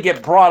didn't really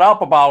get brought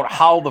up about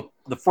how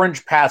the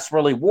fringe paths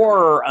really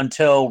were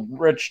until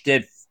Rich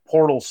did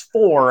Portals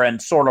 4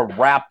 and sort of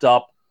wrapped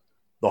up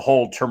the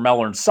whole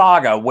Termelern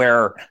saga,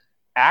 where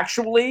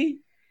actually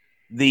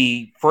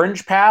the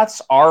fringe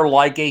paths are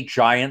like a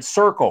giant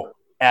circle.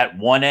 At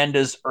one end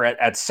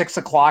at 6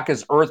 o'clock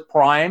is Earth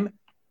Prime,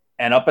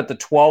 and up at the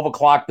 12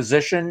 o'clock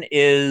position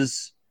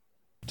is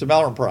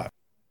Temelrin Prime.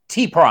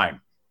 T Prime.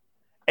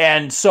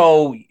 And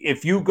so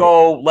if you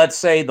go, let's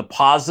say the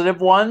positive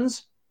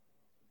ones,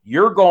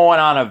 you're going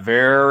on a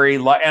very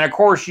and of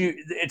course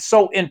it's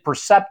so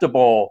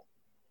imperceptible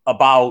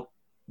about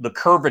the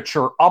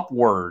curvature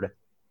upward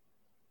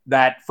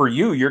that for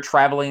you're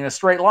traveling in a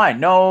straight line.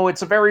 No,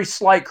 it's a very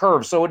slight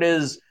curve. So it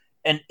is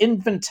an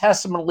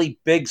infinitesimally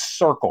big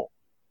circle.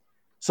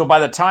 So by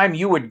the time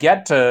you would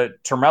get to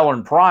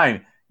Temelrin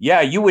Prime,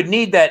 you would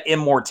need that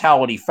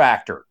immortality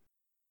factor.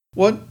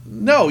 Well,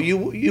 no,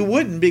 you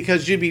wouldn't,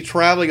 because you'd be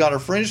traveling on a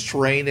fringe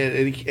terrain at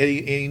an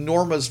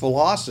enormous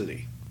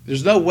velocity.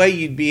 There's no way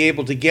you'd be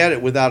able to get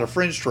it without a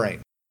fringe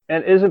terrain.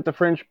 And isn't the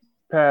fringe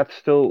path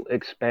still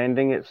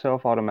expanding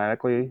itself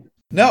automatically?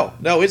 No,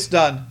 it's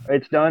done.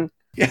 It's done?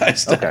 Yeah,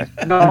 it's done.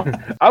 Okay. No,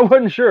 I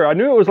wasn't sure. I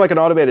knew it was like an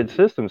automated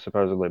system,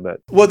 supposedly, but...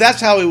 Well, that's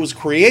how it was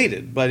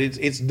created, but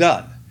it's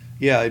done.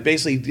 Yeah, it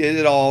basically did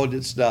it all, and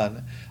it's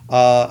done.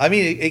 I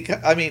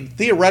mean,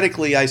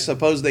 theoretically, I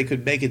suppose they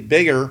could make it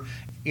bigger.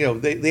 You know,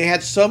 they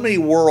had so many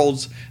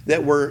worlds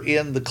that were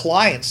in the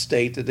client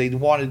state that they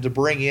wanted to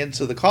bring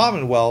into the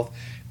Commonwealth.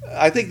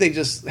 I think they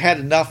just had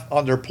enough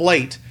on their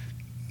plate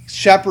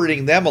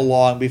shepherding them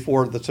along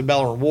before the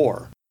Temelrin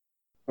War.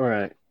 All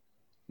right.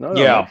 No,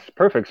 makes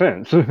perfect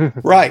sense.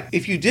 Right.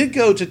 If you did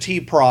go to T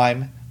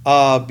Prime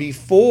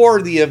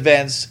before the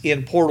events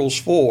in Portals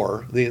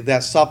 4,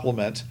 that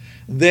supplement,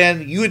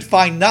 then you would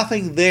find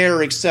nothing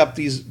there except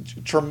these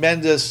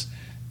tremendous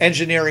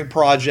engineering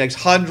projects,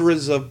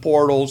 hundreds of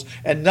portals,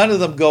 and none of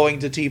them going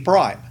to T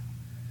Prime,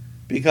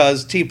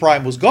 because T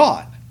Prime was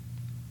gone.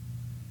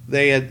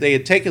 They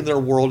had taken their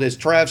world, as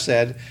Trav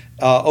said,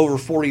 over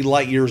 40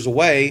 light years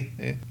away,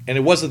 and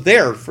it wasn't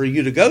there for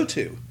you to go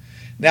to.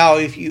 Now,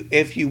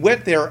 if you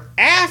went there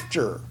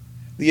after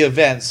the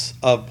events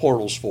of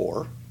Portals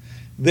 4,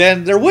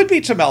 then there would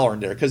be Temelrin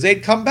there, because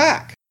they'd come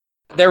back.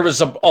 There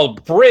was a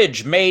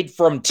bridge made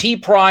from T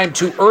Prime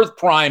to Earth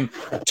Prime,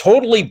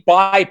 totally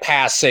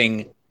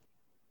bypassing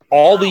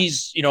all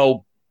these,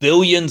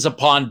 billions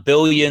upon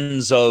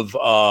billions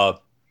of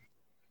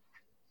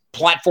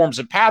platforms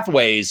and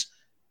pathways.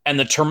 And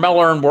the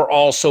Temelrin were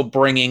also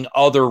bringing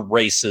other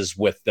races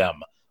with them,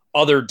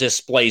 other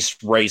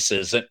displaced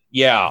races. And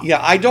yeah,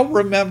 I don't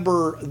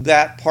remember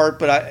that part,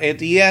 but at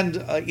the end,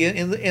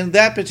 in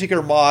that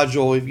particular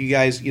module, if you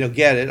guys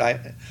get it,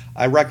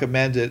 I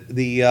recommend it.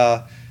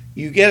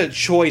 You get a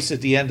choice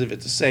at the end of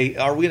it to say,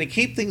 are we going to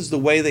keep things the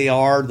way they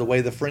are, the way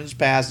the Fringe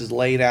Pass is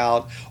laid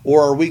out,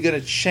 or are we going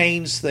to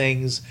change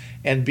things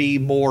and be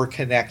more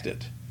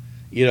connected?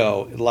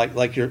 Like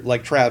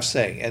Trav's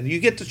saying, and you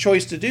get the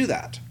choice to do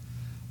that.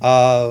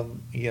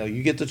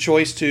 You get the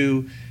choice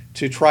to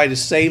try to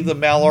save the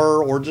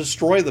Meller or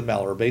destroy the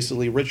Meller.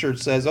 Basically, Richard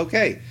says,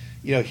 okay,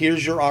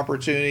 here's your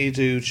opportunity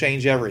to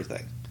change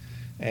everything.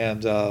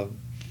 And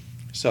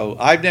so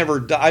I've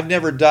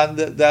never done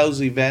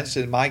those events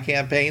in my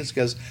campaigns,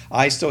 because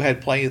I still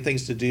had plenty of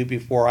things to do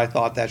before I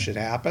thought that should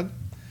happen.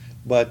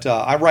 But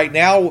I'm right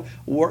now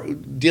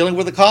dealing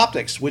with the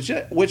Coptics,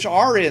 which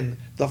are in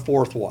the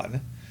fourth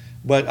one.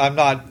 But I'm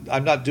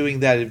not doing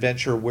that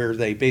adventure where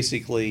they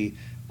basically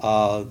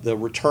the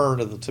return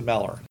of the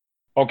Temelrin.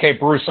 Okay,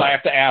 Bruce, I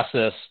have to ask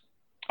this.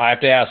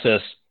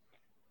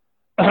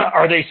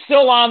 Are they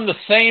still on the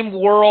same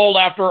world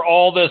after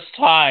all this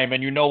time?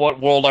 And you know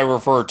what world I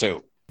refer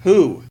to?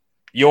 Who?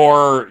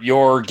 Your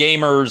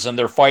gamers, and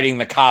they're fighting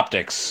the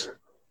Coptics.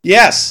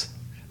 Yes.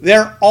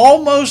 They're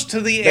almost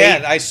to the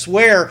end. I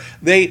swear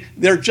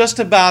they're just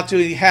about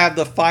to have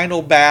the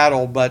final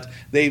battle, but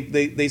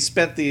they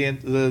spent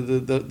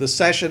the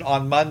session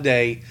on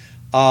Monday.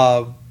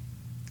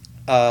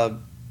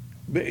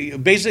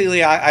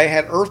 Basically, I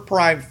had Earth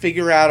Prime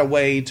figure out a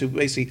way to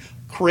basically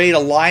create a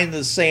line in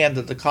the sand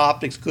that the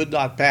Coptics could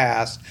not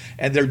pass,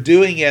 and they're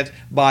doing it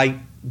by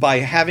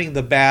having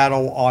the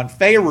battle on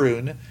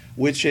Faerun,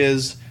 which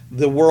is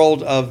the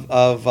world of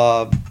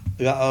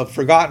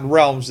Forgotten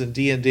Realms in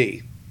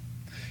D&D.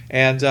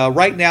 And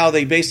right now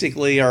they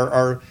basically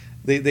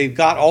they've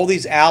got all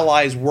these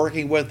allies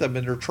working with them,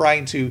 and they're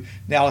trying to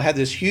now have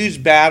this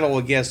huge battle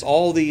against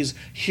all these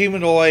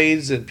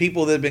humanoids and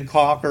people that have been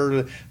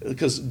conquered,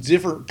 because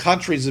different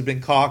countries have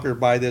been conquered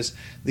by the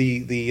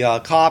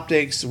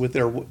Coptics with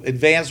their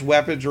advanced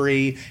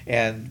weaponry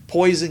and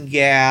poison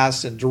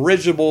gas and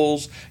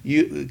dirigibles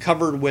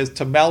covered with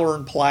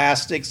Temelrin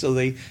plastic, so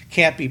they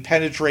can't be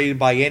penetrated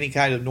by any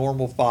kind of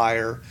normal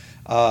fire,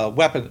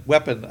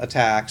 weapon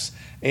attacks.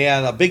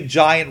 And a big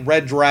giant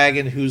red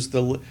dragon who's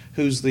going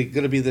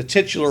to be the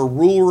titular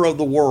ruler of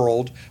the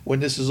world when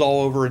this is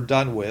all over and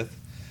done with.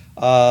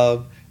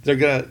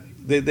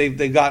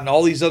 They've gotten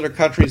all these other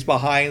countries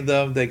behind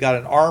them. They got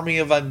an army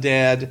of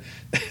undead.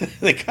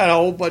 They got a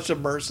whole bunch of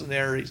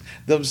mercenaries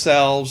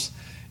themselves,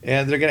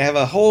 and they're going to have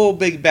a whole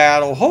big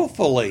battle,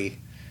 hopefully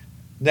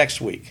next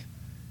week,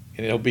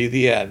 and it'll be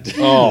the end.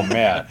 Oh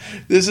man,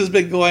 this has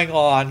been going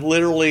on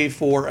literally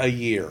for a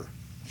year.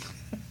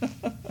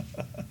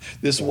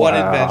 one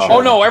invention.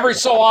 Oh no! Every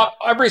so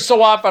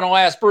often, I'll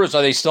ask Bruce,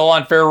 "Are they still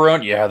on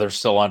Faerun?" Yeah, they're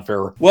still on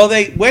Faerun. Well,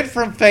 they went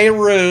from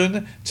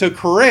Faerun to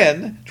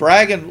Corrin,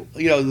 Dragon,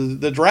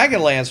 the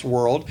Dragonlance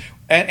world,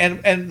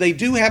 and they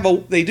do have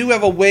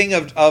a wing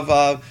of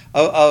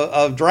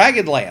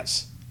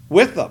Dragonlance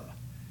with them.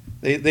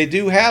 They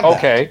do have that.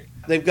 Okay.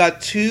 They've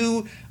got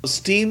 2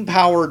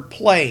 steam-powered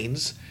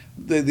planes.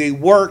 They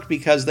work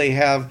because they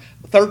have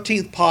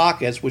 13th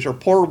pockets, which are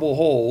portable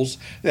holes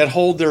that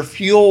hold their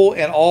fuel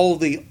and all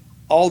the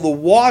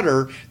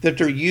water that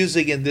they're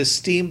using in this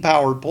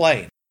steam-powered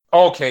plane.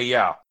 Okay,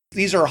 yeah.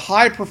 These are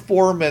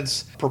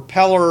high-performance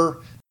propeller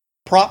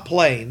prop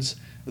planes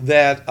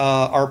that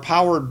are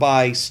powered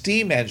by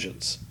steam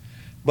engines.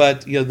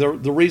 But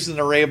the reason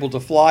they're able to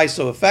fly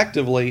so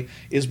effectively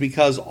is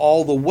because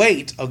all the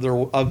weight of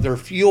their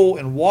fuel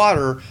and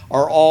water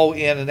are all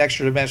in an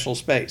extra-dimensional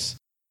space.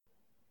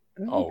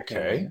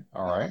 Okay,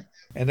 all right.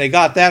 And they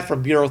got that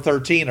from Bureau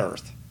 13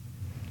 Earth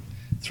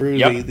through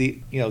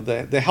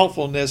the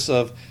helpfulness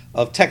of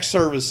tech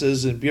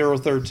services in Bureau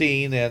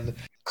 13 and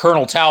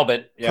Colonel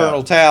Talbot. Yeah.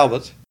 Colonel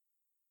Talbot.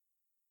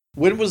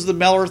 When was the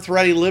Meller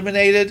threat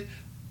eliminated?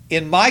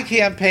 In my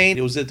campaign,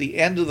 it was at the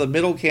end of the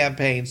middle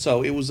campaign,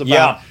 so it was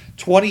about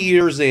 20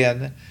 years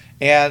in,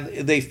 and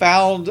they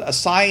found a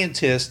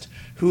scientist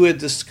who had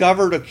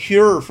discovered a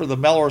cure for the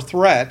Meller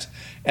threat,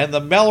 and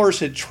the Mellers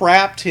had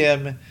trapped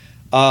him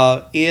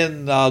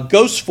in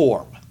ghost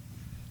form,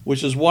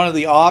 which is one of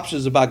the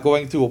options about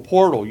going through a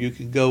portal. You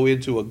can go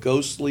into a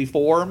ghostly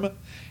form,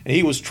 and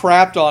he was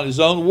trapped on his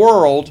own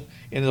world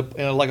in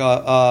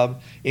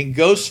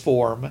ghost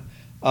form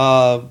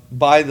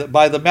by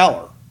the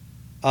Meller.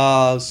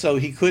 So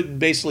he couldn't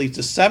basically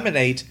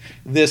disseminate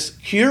this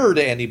cure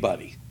to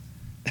anybody.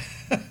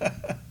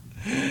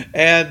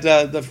 And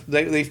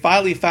they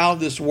finally found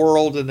this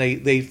world, and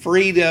they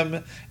freed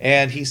him,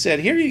 and he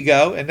said, "Here you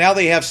go." And now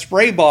they have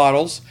spray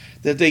bottles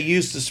that they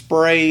use to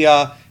spray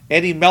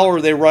any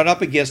Meller they run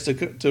up against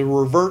to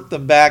revert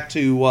them back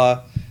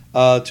to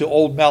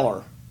old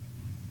Meller.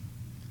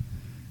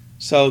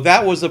 So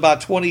that was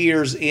about 20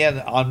 years in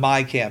on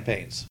my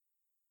campaigns.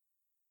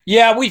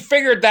 Yeah, we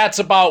figured that's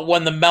about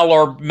when the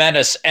Meller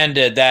menace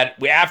ended,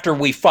 after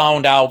we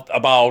found out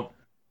about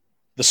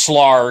the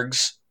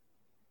Slargs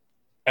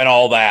and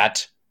all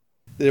that.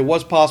 It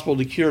was possible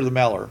to cure the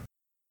Meller.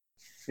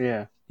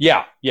 Yeah.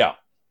 Yeah, yeah.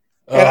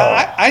 And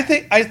I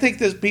think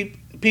that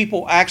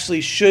people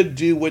actually should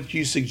do what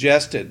you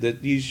suggested.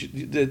 That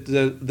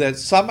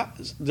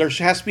there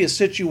has to be a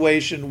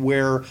situation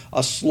where a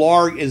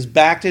Slarg is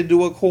backed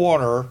into a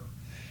corner,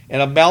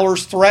 and a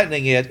Meller's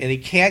threatening it, and he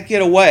can't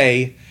get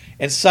away.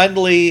 And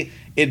suddenly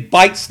it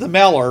bites the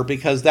Meller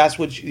because that's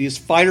what is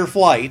fight or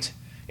flight.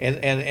 And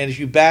if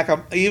you back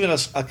up even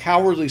a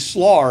cowardly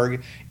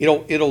Slarg,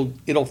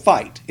 it'll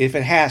fight if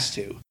it has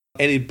to.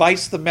 And it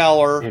bites the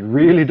Meller. It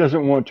really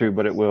doesn't want to,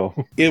 but it will.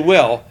 It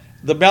will.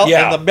 And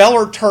the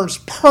Meller turns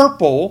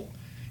purple.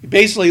 It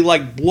basically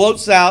like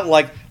bloats out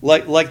like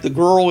the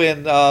girl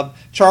in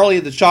Charlie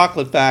and the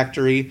Chocolate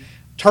Factory,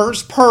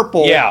 turns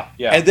purple. Yeah.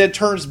 And then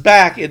turns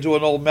back into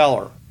an old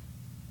Meller.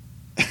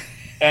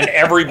 And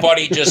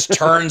everybody just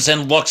turns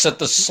and looks at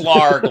the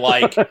Slarg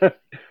like,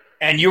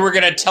 and you were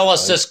going to tell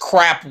us this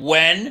crap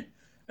when?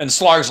 And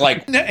Slarg's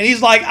like... And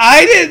he's like,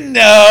 I didn't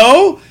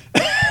know!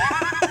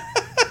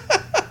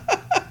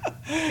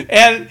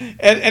 and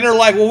they're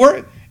like,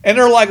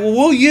 well,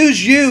 we'll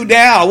use you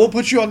now. We'll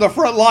put you on the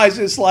front lines.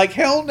 It's like,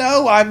 hell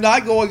no, I'm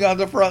not going on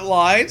the front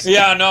lines.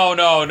 Yeah, no.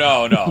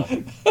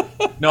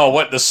 No,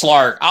 what the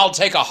Slarg? I'll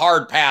take a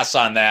hard pass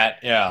on that.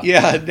 Yeah.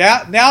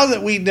 Yeah. Now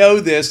that we know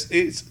this,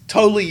 it's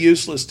totally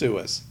useless to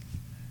us.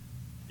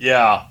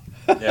 Yeah.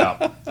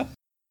 One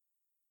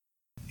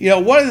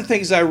of the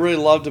things I really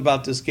loved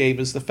about this game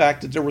is the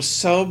fact that there were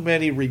so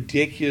many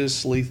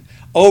ridiculously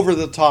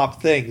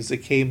over-the-top things that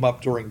came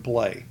up during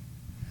play.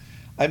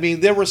 I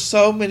mean, there were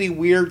so many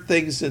weird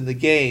things in the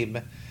game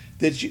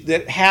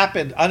that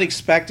happened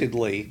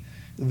unexpectedly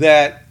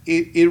that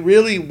it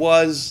really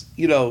was,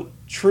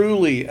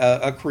 truly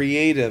a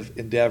creative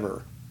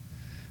endeavor,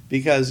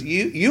 because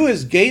you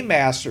as game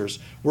masters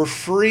were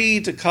free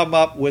to come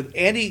up with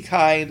any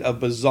kind of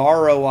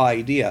bizarro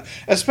idea,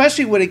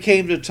 especially when it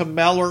came to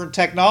Meller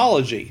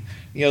technology.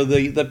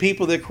 The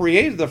people that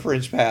created the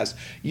Fringe Pass,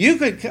 you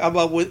could come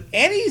up with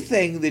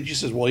anything that you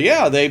said, well,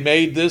 yeah, they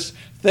made this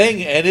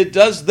thing and it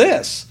does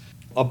this.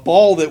 A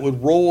ball that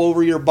would roll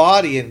over your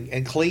body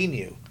and clean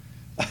you.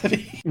 I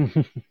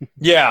mean,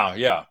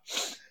 yeah.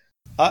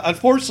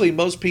 Unfortunately,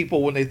 most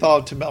people, when they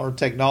thought of Meller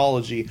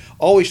technology,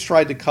 always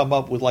tried to come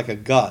up with like a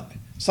gun,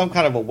 some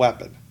kind of a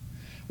weapon,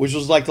 which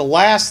was like the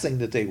last thing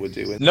that they would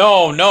do.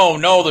 No.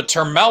 The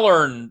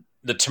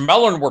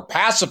Termellern were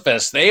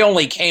pacifists. They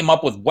only came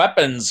up with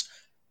weapons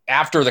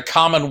after the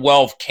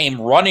Commonwealth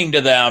came running to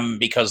them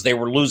because they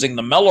were losing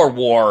the Meller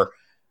War,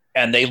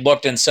 and they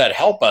looked and said,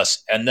 help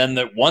us. And then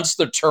once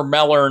the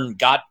Termellern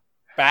got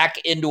back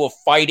into a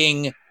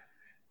fighting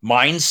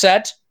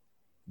mindset,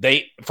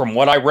 from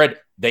what I read,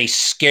 they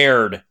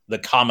scared the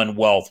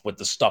Commonwealth with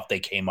the stuff they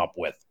came up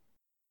with.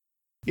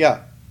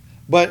 Yeah.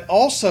 But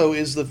also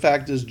is the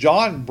fact, as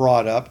John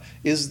brought up,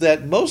 is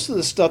that most of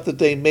the stuff that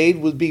they made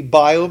would be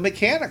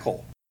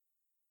biomechanical.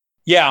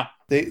 Yeah.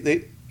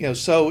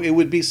 So it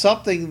would be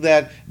something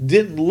that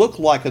didn't look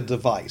like a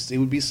device. It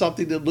would be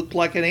something that looked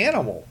like an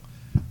animal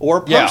or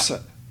a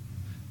person,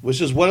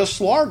 which is what a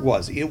Slarg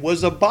was. It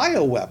was a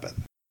bioweapon.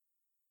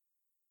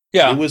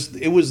 Yeah.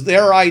 It was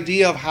their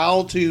idea of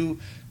how to,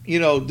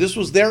 this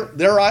was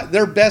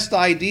their best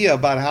idea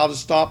about how to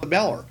stop the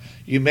Meller.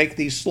 You make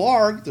these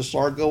Slarg, the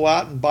Slarg go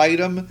out and bite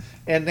them,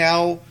 and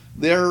now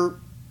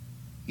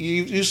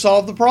you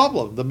solve the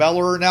problem. The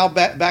Meller are now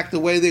back the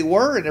way they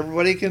were, and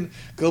everybody can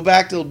go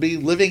back to be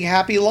living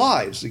happy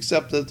lives,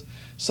 except that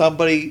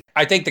somebody...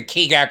 I think the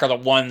Keegak are the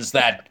ones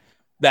that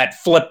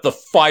flip the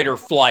fight or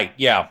flight,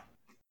 yeah.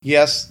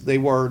 Yes, they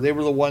were. They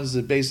were the ones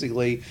that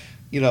basically...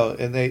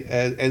 and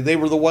they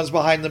were the ones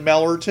behind the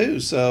Meller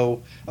too.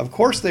 So of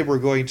course they were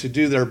going to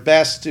do their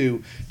best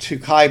to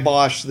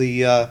kibosh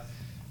the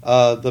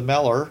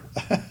Meller.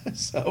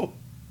 So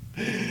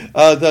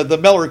the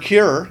Meller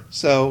cure.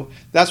 So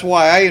that's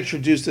why I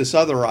introduced this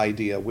other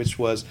idea, which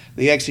was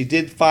they actually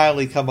did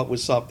finally come up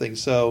with something.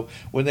 So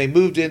when they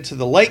moved into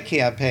the late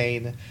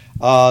campaign,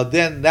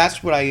 then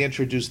that's when I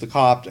introduced the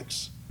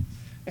Coptics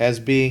as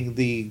being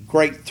the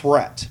great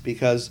threat,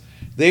 because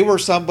they were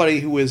somebody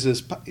who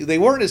they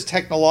weren't as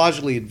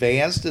technologically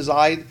advanced as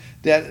Ident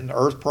and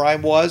Earth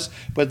Prime was,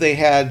 but they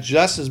had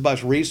just as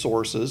much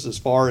resources as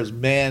far as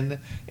men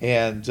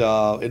and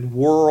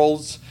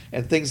worlds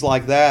and things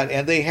like that.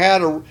 And they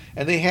had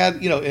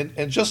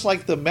and just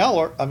like the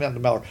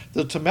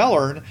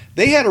Temelern,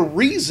 they had a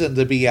reason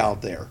to be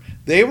out there.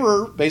 They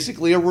were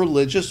basically a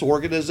religious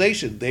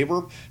organization. They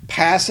were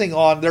passing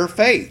on their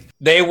faith.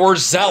 They were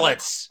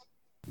zealots.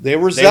 They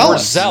were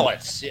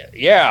zealots.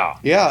 Yeah.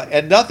 Yeah,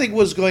 and nothing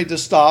was going to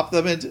stop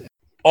them.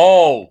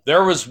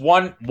 There was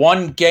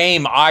one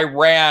game I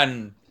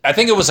ran. I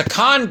think it was a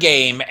con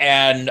game,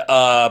 and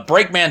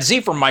Breakman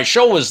Z from my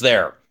show was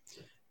there.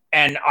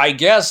 And I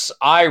guess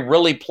I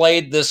really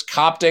played this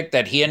Coptic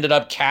that he ended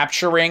up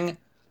capturing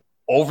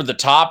over the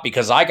top,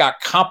 because I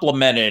got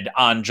complimented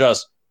on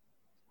just,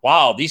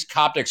 wow, these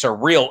Coptics are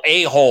real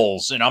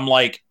a-holes. And I'm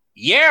like,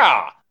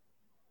 yeah.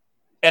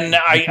 And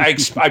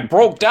I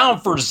broke down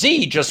for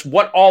Z just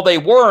what all they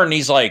were, and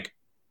he's like,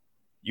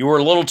 you were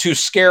a little too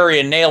scary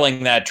in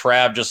nailing that,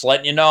 Trav, just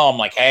letting you know. I'm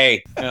like,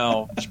 hey,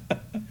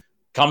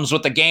 comes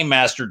with the Game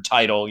Master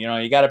title.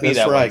 You got to be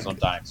that way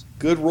sometimes.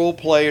 Good role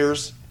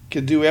players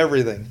can do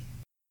everything.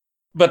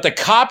 But the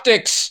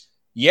Coptics,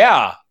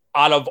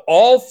 out of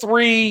all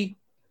three,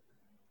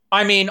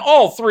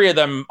 all three of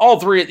them,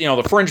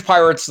 the Fringe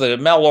Pirates, the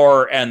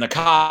Melor, and the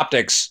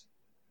Coptics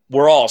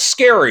were all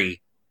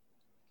scary.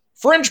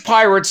 Fringe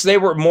Pirates, they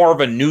were more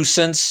of a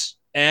nuisance.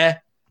 Yeah.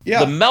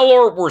 The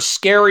Melor were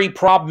scary.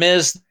 Problem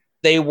is,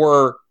 they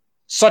were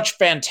such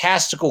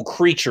fantastical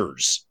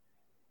creatures.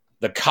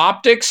 The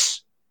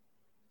Coptics,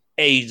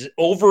 a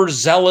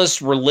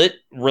overzealous,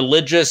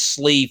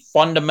 religiously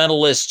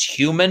fundamentalist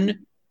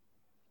human,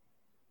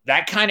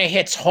 that kind of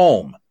hits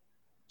home.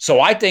 So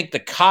I think the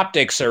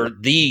Coptics are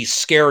the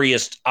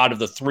scariest out of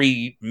the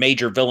three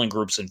major villain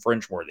groups in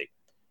Fringeworthy.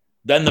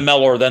 Then the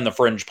Melor, then the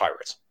Fringe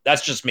Pirates.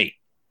 That's just me.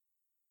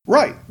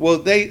 Right. Well,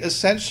 they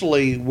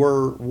essentially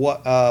were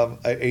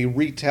a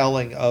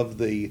retelling of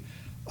the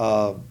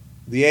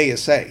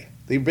ASA.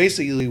 They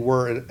basically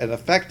were an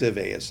effective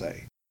ASA.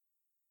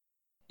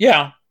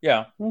 Yeah.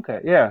 Yeah. Okay.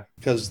 Yeah.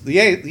 Because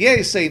the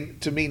ASA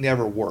to me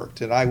never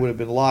worked, and I would have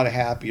been a lot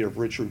happier if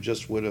Richard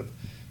just would have,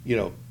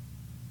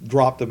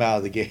 dropped them out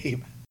of the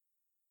game.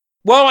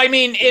 Well,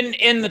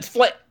 in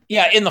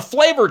the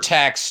flavor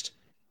text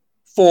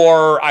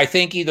for, I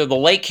think, either the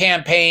late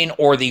campaign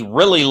or the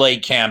really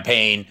late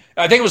campaign,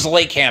 I think it was the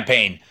late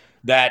campaign,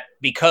 that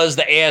because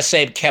the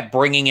ASA kept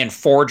bringing in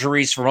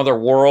forgeries from other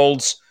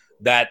worlds,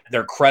 that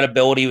their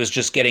credibility was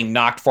just getting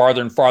knocked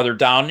farther and farther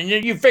down.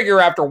 And you figure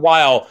after a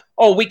while,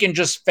 we can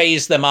just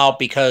phase them out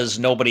because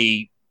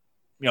nobody,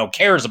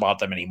 cares about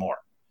them anymore.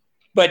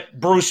 But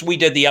Bruce, we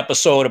did the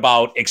episode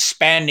about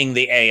expanding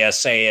the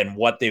ASA and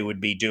what they would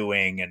be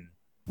doing, and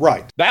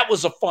right. That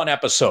was a fun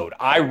episode.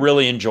 I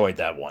really enjoyed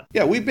that one.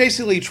 Yeah, we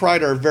basically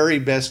tried our very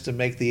best to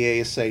make the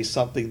ASA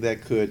something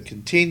that could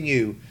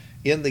continue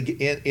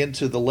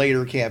into the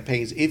later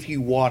campaigns if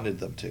you wanted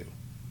them to.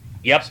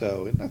 Yep.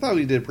 So I thought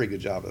we did a pretty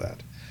good job of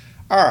that.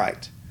 All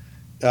right.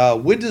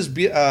 When does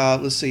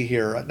let's see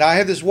here. Now I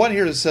have this one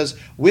here that says,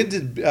 when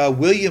did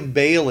William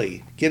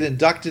Bailey get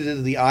inducted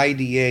into the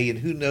IDA, and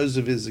who knows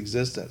of his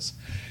existence?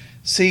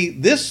 See,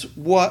 this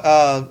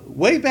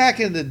way back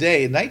in the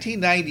day, in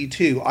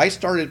 1992, I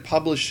started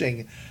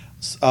publishing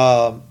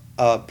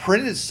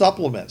printed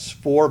supplements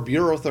for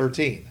Bureau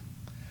 13.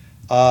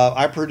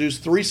 I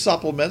produced 3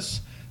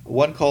 supplements.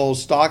 One called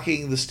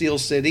Stalking the Steel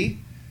City.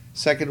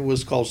 Second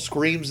was called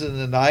Screams in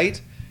the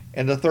Night.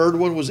 And the third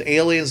one was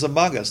Aliens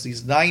Among Us.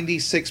 These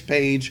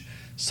 96-page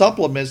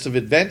supplements of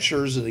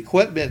adventures and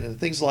equipment and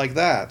things like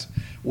that,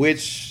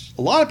 which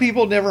a lot of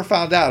people never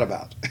found out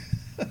about.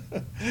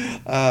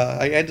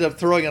 I ended up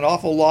throwing an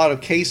awful lot of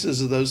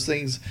cases of those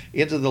things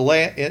into a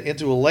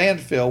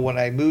landfill when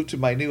I moved to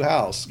my new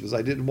house because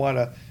I didn't want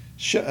to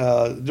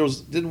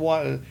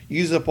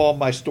use up all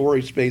my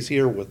storage space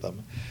here with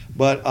them.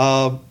 But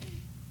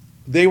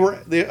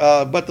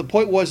but the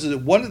point was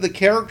that one of the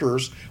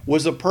characters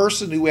was a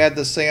person who had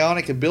the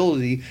psionic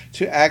ability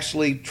to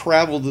actually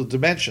travel the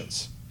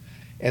dimensions,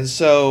 and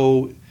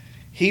so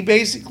he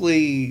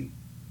basically.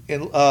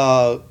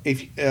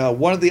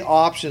 One of the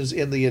options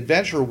in the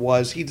adventure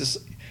was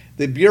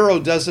the Bureau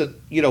doesn't,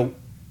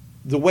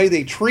 the way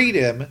they treat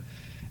him,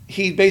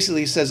 he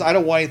basically says, I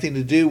don't want anything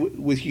to do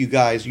with you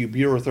guys, you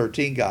Bureau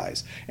 13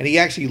 guys. And he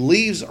actually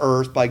leaves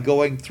Earth by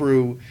going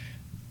through,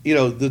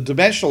 the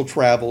dimensional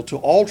travel to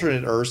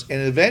alternate Earths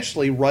and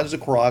eventually runs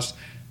across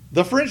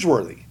the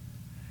Fringeworthy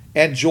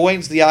and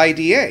joins the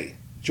IDA,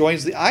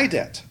 joins the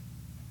IDET.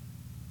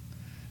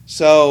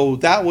 So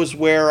that was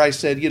where I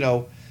said,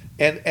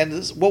 And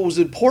what was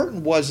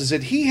important is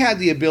that he had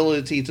the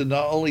ability to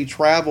not only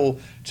travel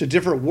to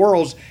different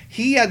worlds,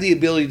 he had the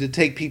ability to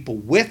take people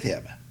with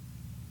him.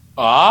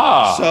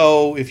 Ah.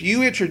 So if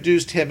you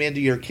introduced him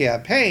into your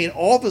campaign,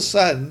 all of a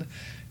sudden,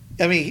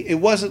 it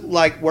wasn't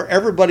like where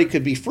everybody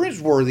could be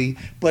Fringeworthy,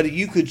 but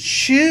you could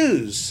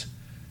choose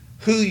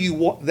who you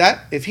want.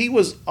 If you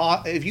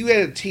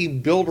had a team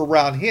built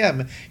around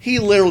him, he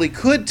literally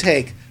could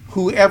take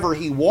whoever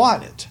he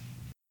wanted.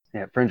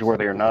 Yeah,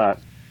 Fringeworthy or not.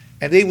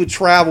 And they would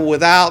travel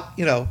without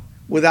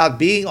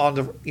being on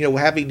the,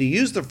 having to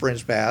use the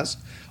Fringe Pass,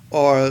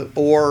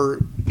 or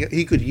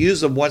he could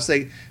use them once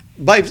they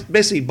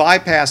basically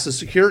bypass the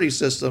security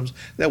systems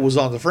that was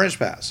on the Fringe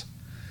Pass.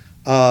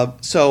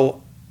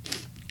 So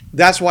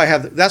that's why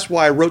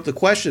I wrote the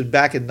question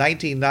back in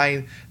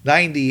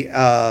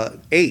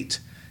 1998.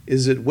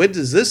 Is it when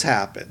does this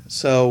happen?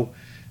 So,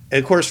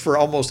 of course, for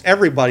almost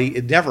everybody,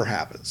 it never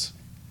happens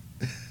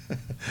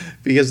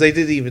because they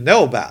didn't even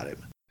know about him.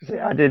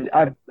 I did.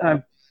 I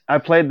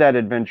played that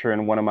adventure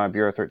in one of my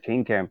Bureau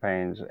 13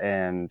 campaigns,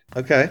 and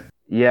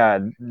yeah,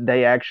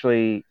 they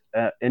actually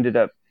ended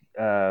up.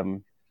 I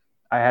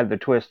had the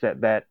twist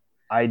that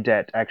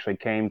IDET actually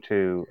came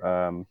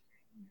to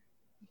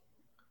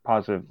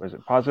positive. Was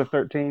it positive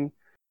 13?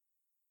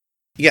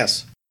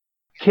 Yes.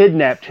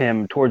 Kidnapped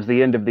him towards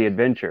the end of the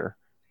adventure.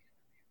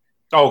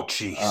 Oh,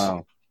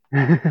 jeez.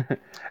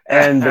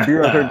 And the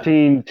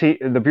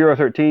Bureau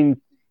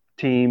 13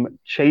 team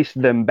chased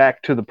them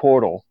back to the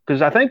portal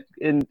because I think,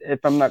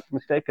 if I'm not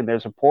mistaken,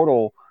 there's a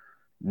portal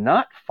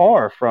not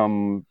far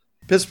from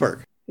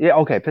Pittsburgh. Yeah,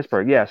 okay,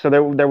 Pittsburgh. Yeah, so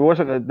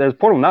there's a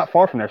portal not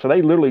far from there. So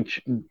they literally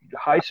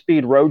high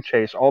speed road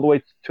chase all the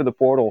way to the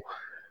portal.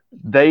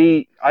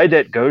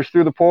 IDET goes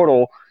through the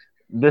portal.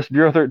 This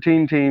Bureau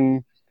 13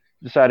 team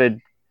decided,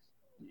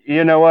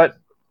 you know what,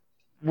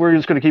 we're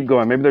just going to keep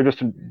going. Maybe they're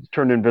just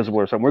turned invisible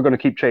or something. We're going to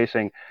keep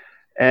chasing.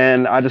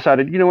 And I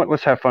decided, you know what,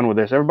 let's have fun with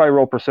this. Everybody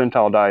roll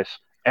percentile dice.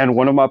 And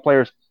one of my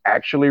players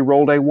actually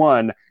rolled a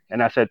 1.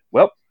 And I said,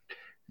 well,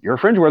 you're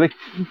Fringeworthy.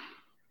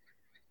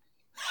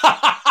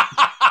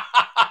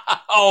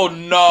 Oh,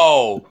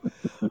 no.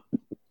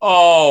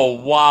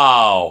 Oh,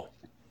 wow.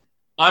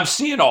 I'm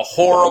seeing a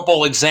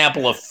horrible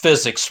example of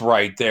physics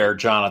right there,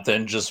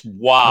 Jonathan. Just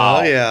wow.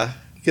 Oh, yeah.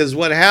 Because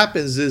what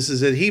happens is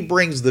that he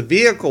brings the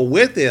vehicle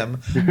with him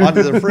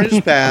onto the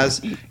Fringe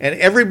Pass, and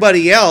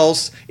everybody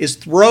else is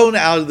thrown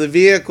out of the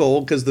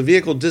vehicle because the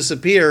vehicle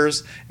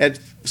disappears at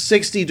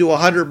 60 to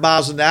 100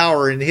 miles an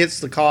hour and hits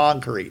the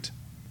concrete.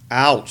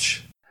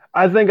 Ouch.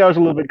 I think I was a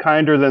little bit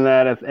kinder than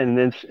that in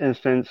this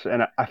instance,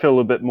 and I feel a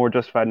little bit more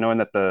justified knowing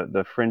that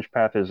the Fringe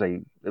Path is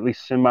at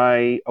least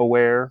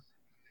semi-aware.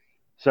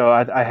 So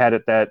I had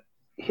it that,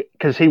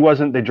 because he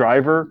wasn't the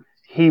driver,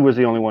 he was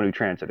the only one who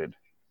transited.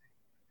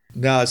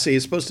 No, see,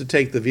 he's supposed to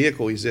take the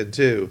vehicle he's in,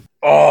 too.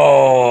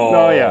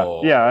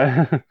 Oh,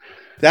 yeah.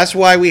 That's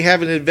why we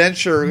have an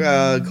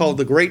adventure called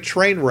The Great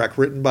Train Wreck,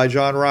 written by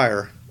John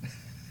Ryer.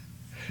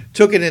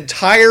 Took an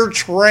entire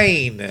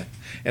train,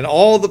 and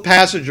all the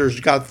passengers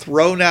got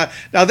thrown out.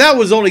 Now, that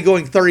was only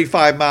going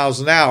 35 miles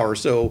an hour,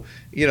 so,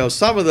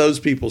 some of those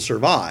people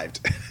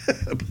survived.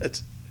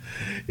 But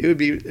it'd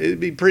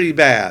be pretty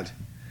bad.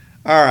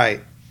 All right,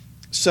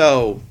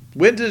 so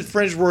when did the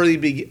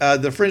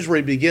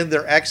Fringeworthy begin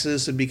their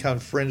exodus and become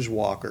fringe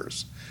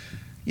walkers?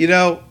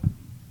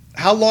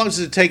 How long does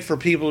it take for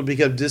people to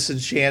become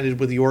disenchanted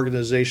with the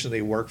organization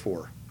they work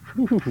for?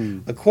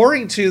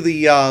 According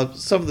to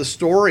some of the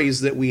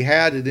stories that we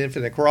had at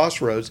Infinite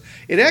Crossroads,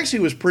 it actually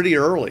was pretty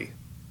early.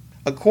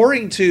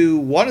 According to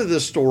one of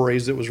the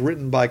stories that was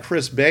written by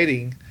Chris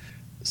Bading,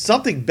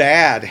 something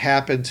bad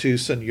happened to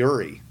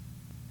Sunyuri.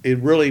 It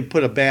really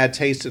put a bad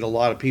taste in a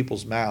lot of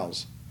people's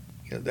mouths.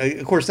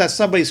 Of course, that's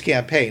somebody's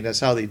campaign. That's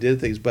how they did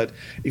things. But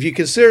if you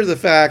consider the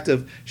fact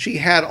of she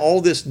had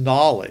all this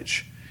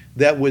knowledge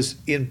that was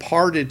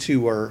imparted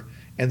to her,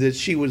 and that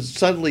she would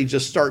suddenly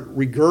just start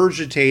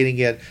regurgitating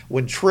it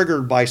when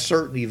triggered by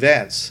certain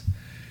events.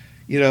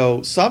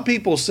 Some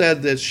people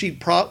said that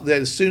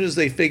that as soon as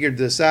they figured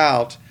this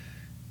out,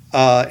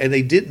 and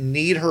they didn't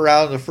need her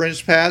out on the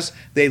Fringe Pass,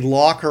 they'd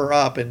lock her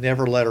up and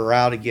never let her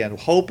out again,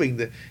 hoping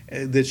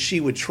that she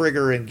would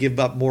trigger and give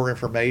up more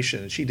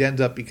information. And she'd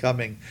end up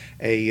becoming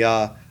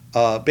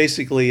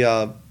basically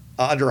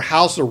under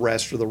house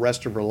arrest for the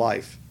rest of her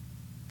life.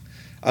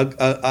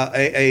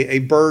 A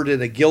bird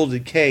in a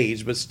gilded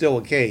cage, but still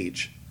a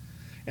cage.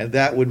 And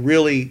that would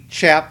really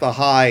chap the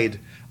hide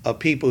of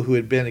people who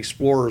had been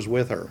explorers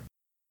with her.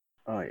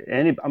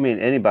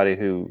 Anybody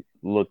who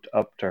looked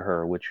up to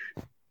her, which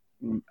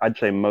I'd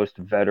say most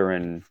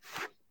veteran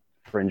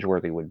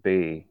Fringeworthy would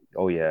be.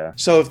 Oh yeah.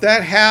 So if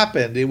that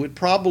happened, it would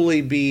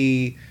probably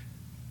be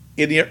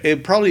by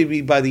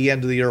the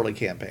end of the early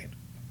campaign,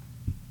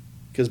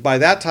 because by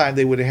that time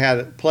they would have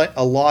had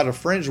a lot of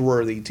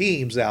Fringeworthy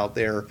teams out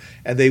there,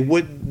 and they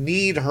wouldn't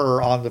need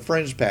her on the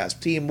Fringe Pass.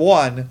 Team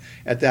 1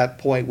 at that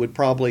point would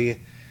probably,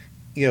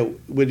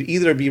 would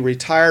either be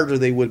retired or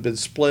they would have been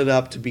split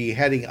up to be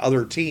heading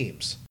other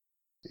teams.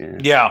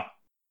 Yeah.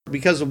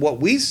 Because of what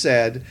we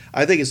said,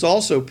 I think it's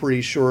also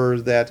pretty sure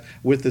that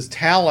with this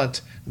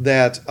talent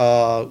that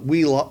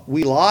Wee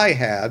Lai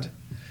had,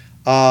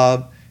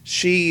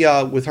 she,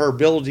 with her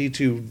ability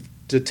to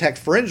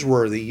detect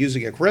Fringeworthy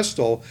using a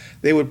crystal,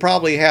 they would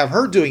probably have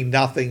her doing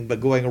nothing but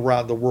going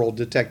around the world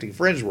detecting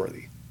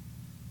Fringeworthy.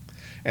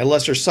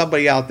 Unless there's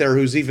somebody out there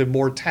who's even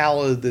more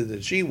talented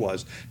than she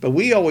was. But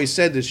we always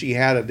said that she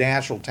had a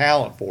natural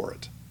talent for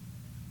it.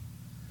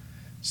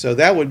 So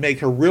that would make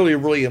her really,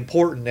 really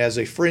important as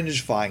a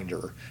fringe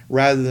finder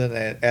rather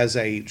than as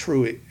an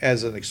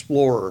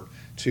explorer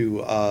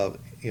to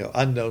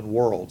unknown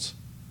worlds.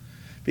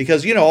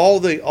 Because all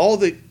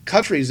the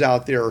countries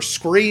out there are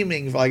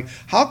screaming like,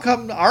 how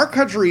come our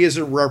country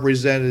isn't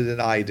represented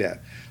in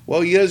IDET?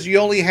 Well, yes, you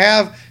only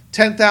have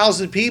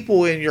 10,000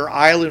 people in your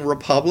island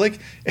republic,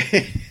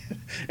 and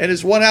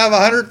it's 1 out of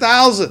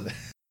 100,000.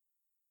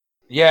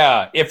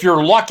 Yeah, if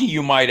you're lucky,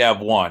 you might have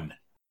one.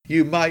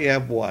 You might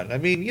have one. The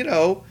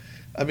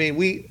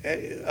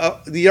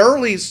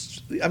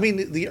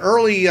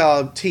early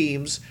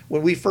teams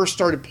when we first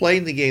started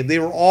playing the game, they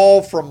were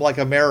all from like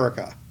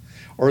America,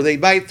 or they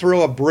might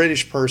throw a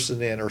British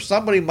person in, or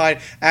somebody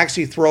might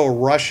actually throw a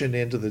Russian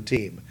into the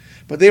team.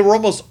 But they were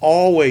almost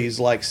always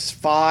like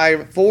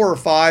 4 or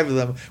 5 of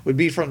them would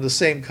be from the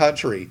same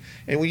country.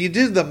 And when you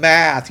did the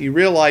math, you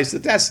realized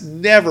that that's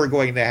never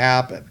going to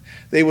happen.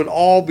 They would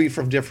all be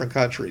from different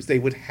countries. They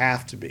would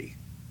have to be.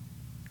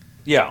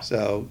 Yeah.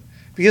 So,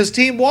 because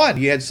Team 1,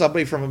 you had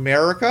somebody from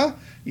America,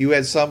 you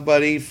had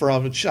somebody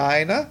from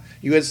China,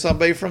 you had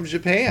somebody from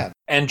Japan.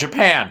 And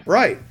Japan.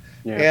 Right.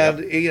 Yeah, and,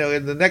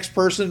 and the next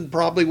person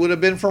probably would have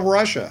been from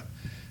Russia.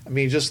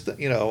 I'm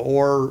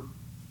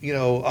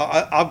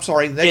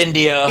sorry,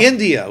 India.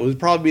 India would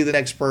probably be the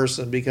next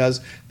person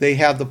because they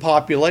have the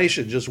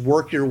population. Just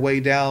work your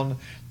way down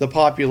the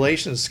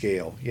population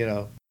scale,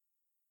 You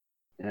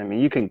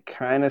can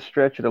kind of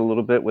stretch it a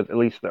little bit with at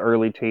least the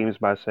early teams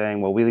by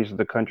saying, well, these are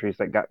the countries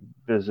that got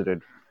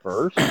visited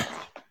first.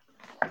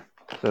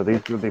 So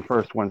these were the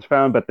first ones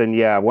found. But then,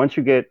 once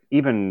you get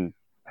even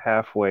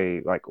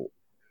halfway, like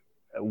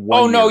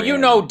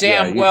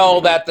damn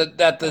well that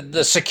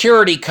the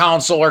Security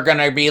Council are going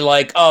to be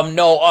like,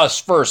 no, us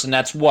first. And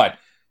that's what?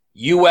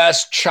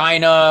 U.S.,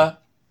 China,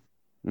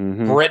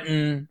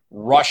 Britain,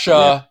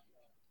 Russia,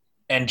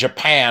 and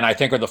Japan, I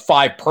think, are the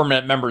 5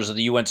 permanent members of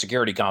the UN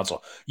Security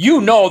Council.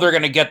 They're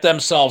going to get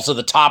themselves to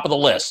the top of the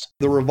list.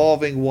 The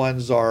revolving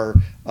ones are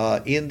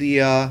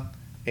India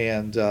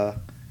and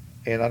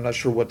I'm not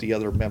sure what the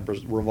other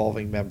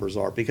revolving members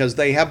are, because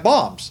they have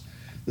bombs.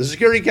 The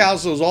Security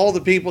Council is all the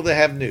people that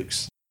have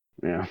nukes.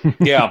 Yeah.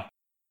 Yeah.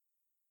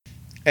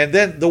 And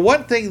then the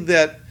one thing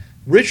that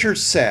Richard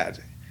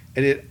said,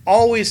 and it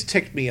always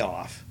ticked me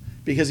off,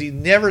 because he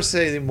never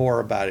said anything more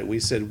about it.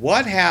 We said,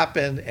 what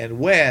happened and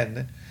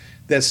when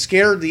that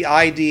scared the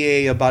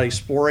IDA about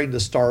exploring the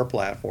star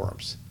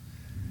platforms?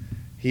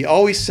 He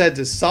always said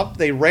that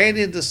they ran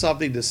into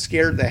something that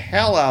scared the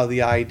hell out of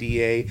the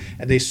IDA,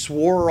 and they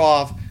swore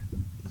off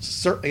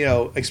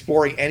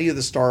exploring any of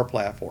the star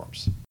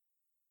platforms.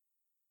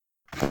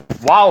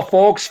 Wow,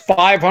 folks,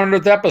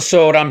 500th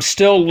episode. I'm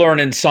still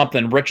learning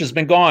something. Rich has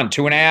been gone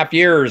 2.5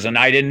 years, and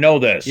I didn't know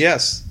this.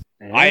 Yes.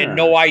 Yeah. I had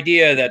no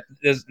idea that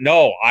this.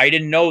 No, I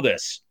didn't know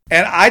this.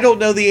 And I don't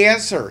know the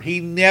answer. He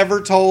never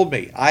told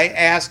me. I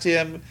asked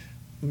him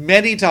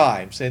many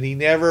times, and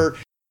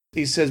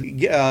he said,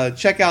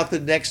 check out the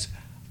next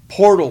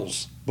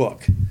Portals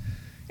book.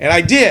 And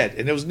I did,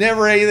 and there was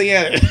never anything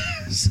in it.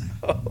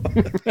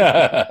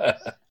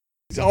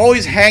 He's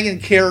always hanging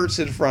carrots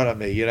in front of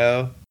me, He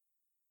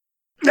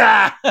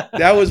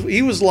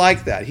was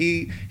like that.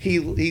 He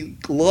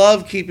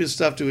loved keeping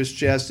stuff to his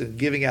chest and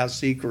giving out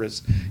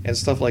secrets and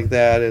stuff like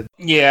that. And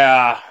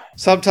yeah.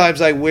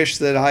 Sometimes I wish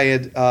that I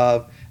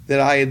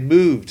had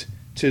moved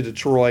to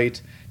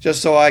Detroit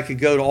just so I could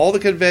go to all the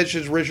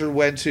conventions Richard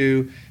went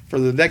to for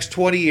the next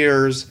 20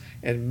 years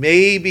and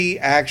maybe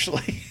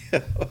actually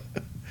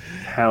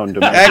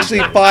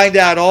find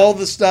out all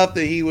the stuff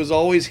that he was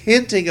always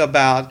hinting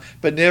about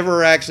but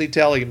never actually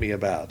telling me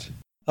about.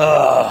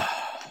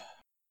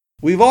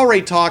 We've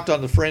already talked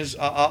on the Fringe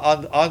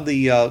on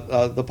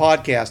the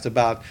podcast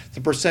about the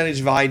percentage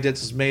of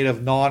IDETs is made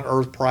of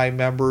non-Earth Prime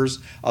members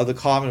of the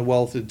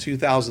Commonwealth in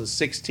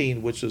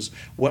 2016, which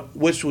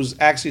was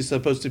actually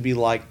supposed to be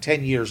like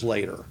 10 years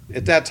later.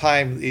 At that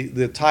time,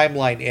 the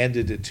timeline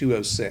ended at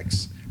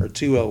 206 or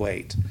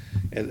 208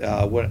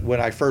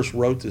 when I first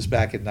wrote this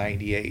back in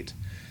 '98.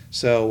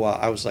 So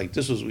I was like,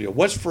 "This was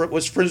what's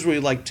Fringe Worthy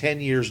like 10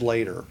 years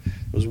later?"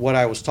 It was what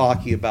I was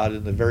talking about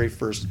in the very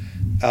first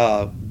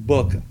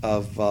book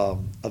of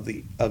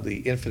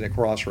the Infinite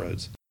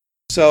Crossroads.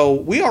 So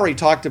we already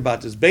talked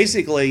about this.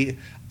 Basically,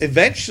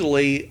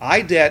 eventually,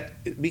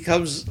 IDET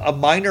becomes a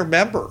minor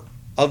member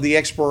of the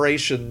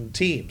exploration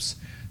teams.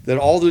 That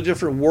all the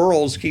different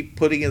worlds keep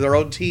putting their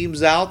own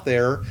teams out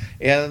there,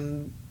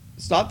 and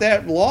it's not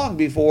that long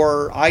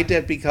before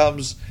IDET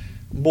becomes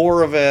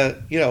more of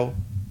a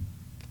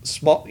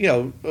small,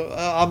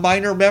 a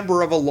minor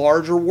member of a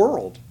larger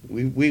world.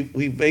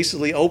 We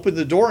basically opened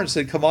the door and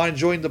said, "Come on and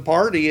join the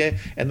party,"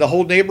 and the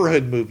whole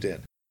neighborhood moved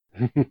in.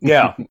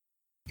 Yeah.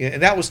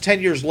 And that was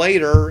 10 years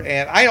later,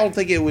 and I don't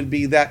think it would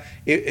be that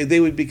they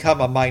would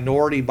become a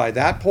minority by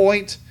that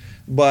point,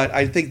 but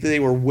I think they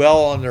were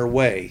well on their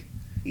way.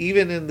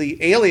 Even in the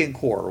Alien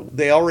Corps,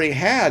 they already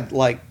had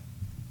a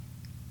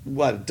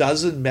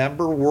dozen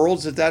member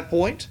worlds at that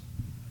point.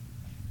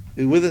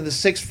 Within the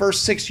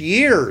first 6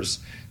 years,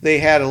 they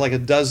had like a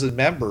dozen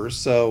members.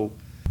 So,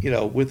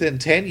 within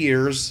 10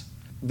 years,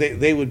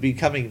 they would be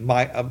becoming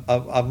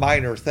a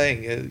minor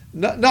thing.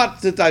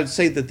 Not that I'd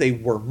say that they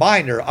were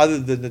minor, other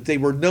than that they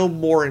were no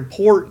more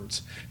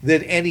important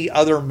than any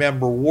other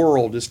member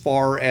world as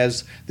far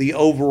as the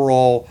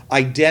overall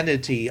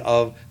identity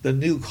of the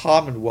new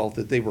Commonwealth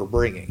that they were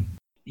bringing.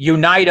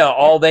 UNITA,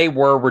 all they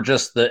were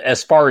just,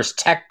 as far as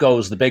tech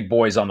goes, the big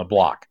boys on the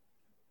block.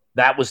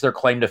 That was their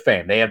claim to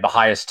fame. They had the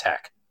highest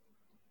tech.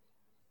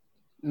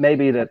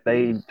 Maybe that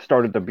they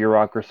started the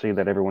bureaucracy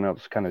that everyone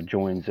else kind of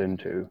joins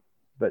into.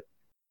 But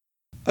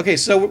okay,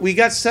 so we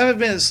got 7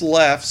 minutes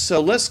left,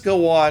 so let's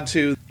go on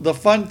to the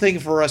fun thing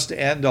for us to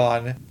end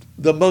on,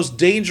 the most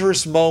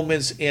dangerous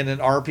moments in an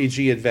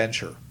RPG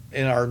adventure.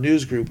 In our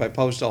news group, I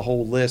posted a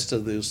whole list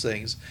of those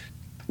things.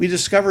 We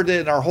discovered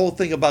it in our whole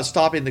thing about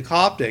stopping the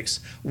Coptics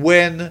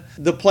when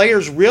the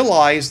players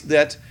realized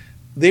that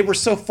they were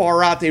so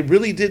far out, they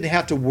really didn't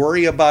have to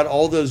worry about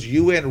all those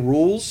UN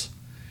rules,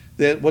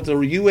 that what the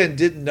UN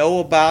didn't know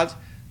about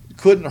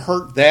couldn't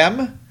hurt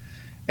them.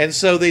 And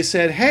so they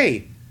said,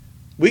 hey,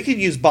 we can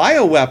use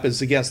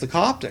bioweapons against the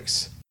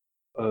Coptics.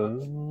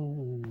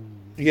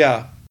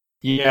 Yeah.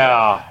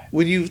 Yeah.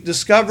 When you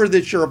discover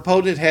that your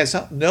opponent has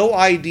no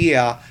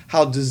idea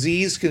how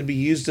disease can be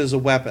used as a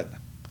weapon,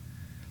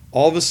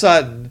 all of a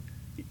sudden,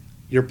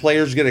 your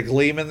players get a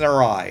gleam in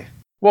their eye.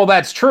 Well,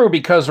 that's true,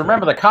 because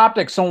remember, the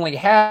Coptics only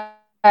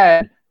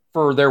had,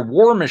 for their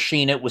war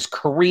machine, it was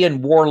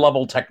Korean War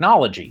level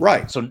technology.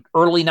 Right. So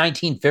early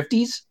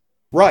 1950s?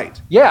 Right.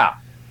 Yeah.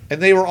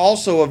 And they were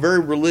also a very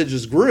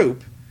religious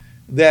group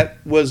that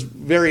was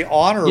very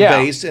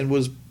honor-based and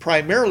was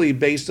primarily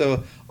based it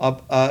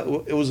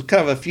was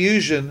kind of a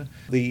fusion.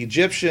 The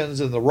Egyptians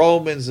and the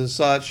Romans and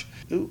such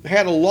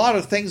had a lot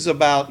of things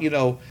about,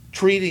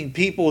 treating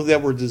people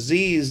that were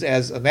diseased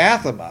as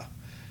anathema.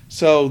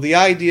 So the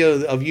idea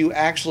of you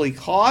actually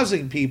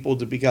causing people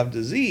to become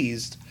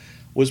diseased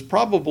was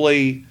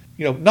probably,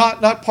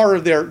 not part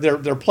of their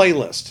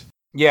playlist.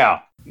 Yeah.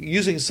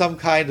 Using some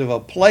kind of a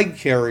plague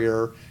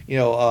carrier,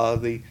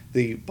 the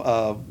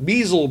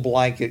measles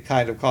blanket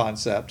kind of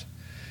concept.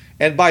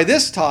 And by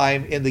this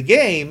time in the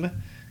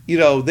game,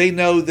 they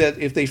know that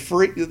if they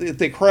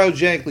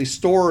cryogenically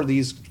store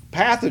these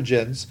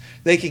pathogens,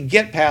 they can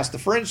get past the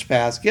fringe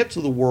paths, get to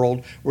the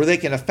world where they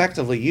can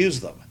effectively use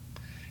them.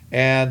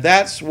 And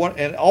that's one.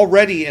 And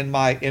already in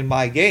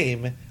my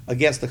game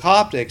against the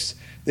Coptics,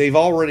 they've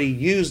already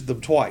used them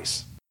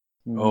twice.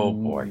 Oh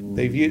boy!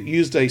 They've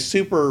used a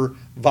super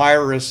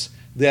virus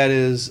that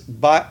is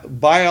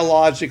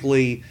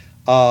biologically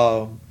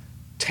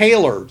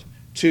tailored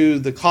to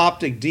the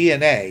Coptic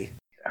DNA.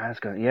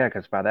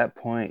 Because by that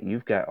point,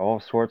 you've got all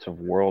sorts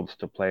of worlds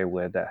to play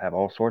with that have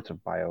all sorts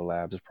of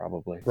biolabs,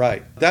 probably.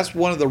 Right. That's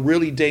one of the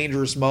really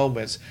dangerous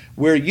moments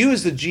where you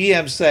as the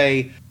GM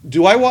say,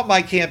 do I want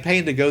my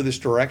campaign to go this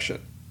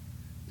direction?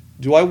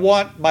 Do I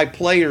want my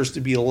players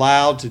to be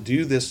allowed to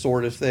do this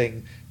sort of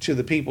thing to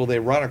the people they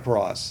run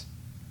across?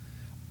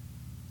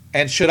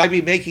 And should I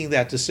be making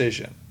that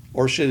decision?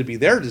 Or should it be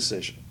their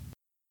decision?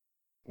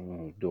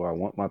 Do I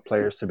want my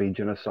players to be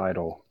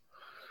genocidal?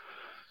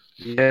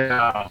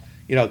 Yeah.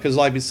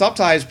 Because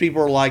sometimes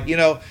people are like,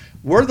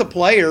 we're the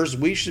players,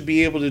 we should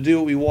be able to do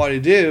what we want to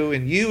do.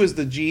 And you as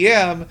the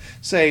GM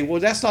say, well,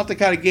 that's not the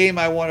kind of game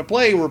I want to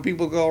play where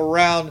people go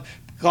around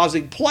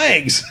causing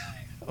plagues.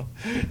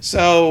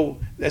 So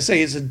I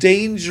say it's a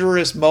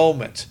dangerous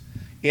moment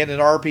in an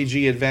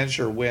RPG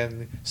adventure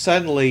when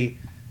suddenly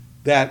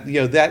that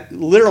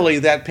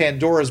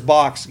Pandora's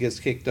box gets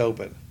kicked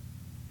open.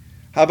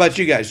 How about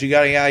you guys? You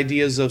got any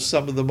ideas of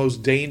some of the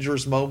most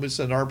dangerous moments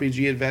in an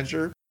RPG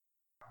adventure?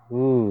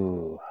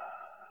 Ooh.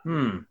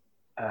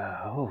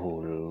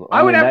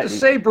 I would have to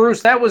say,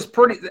 Bruce, that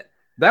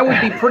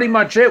would be pretty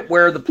much it,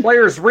 where the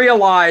players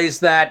realize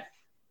that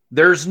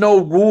there's no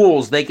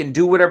rules. They can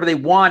do whatever they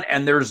want,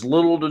 and there's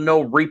little to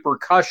no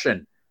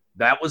repercussion.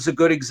 That was a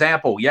good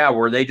example,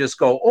 where they just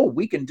go, oh,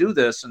 we can do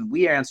this, and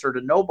we answer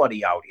to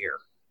nobody out here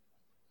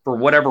for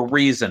whatever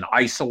reason,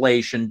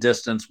 isolation,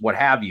 distance, what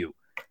have you.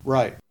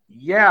 Right.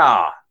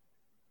 Yeah.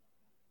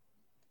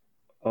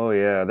 Oh,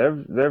 yeah.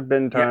 There've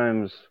been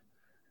times,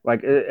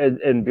 like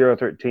in Bureau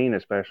 13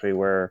 especially,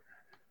 where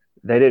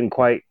they didn't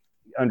quite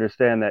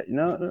understand that,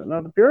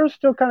 the Bureau's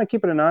still kind of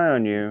keeping an eye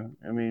on you.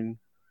 I mean,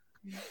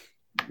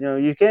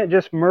 you can't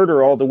just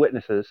murder all the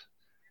witnesses.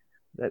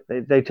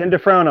 They tend to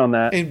frown on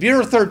that. In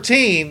Bureau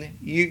 13,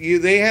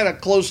 they had a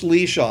close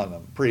leash on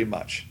them, pretty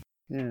much.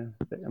 Yeah.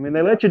 I mean,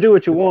 they let you do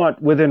what you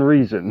want within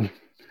reason.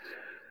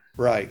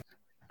 Right.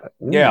 But,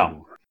 yeah.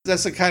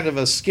 That's a kind of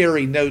a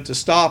scary note to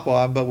stop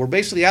on, but we're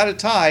basically out of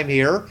time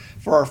here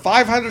for our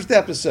 500th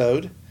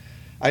episode.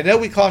 I know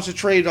we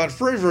concentrated on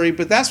Fringeworthy,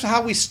 but that's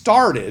how we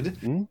started.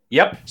 Mm-hmm.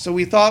 Yep. So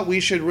we thought we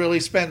should really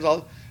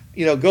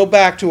go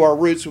back to our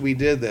roots when we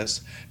did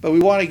this. But we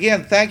want to,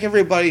 again, thank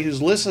everybody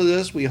who's listened to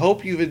this. We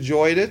hope you've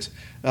enjoyed it.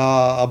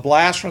 A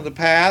blast from the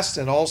past,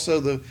 and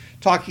also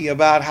talking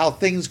about how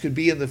things could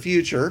be in the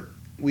future.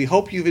 We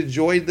hope you've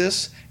enjoyed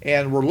this,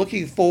 and we're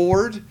looking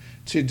forward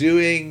to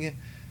doing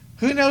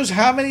who knows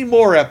how many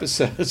more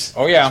episodes.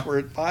 Oh, yeah. We're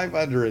at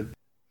 500.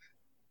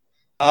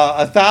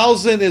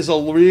 1,000 is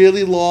a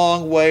really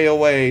long way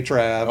away,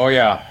 Trav. Oh,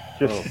 yeah.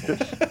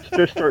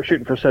 Just start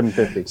shooting for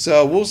 750.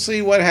 So we'll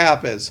see what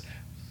happens.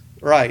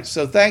 Right.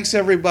 So thanks,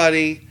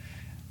 everybody.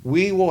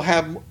 We will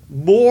have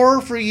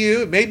more for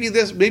you. Maybe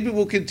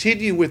we'll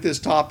continue with this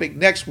topic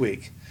next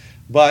week,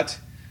 but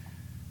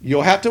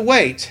you'll have to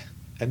wait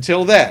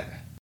until then.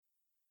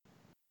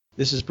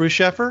 This is Bruce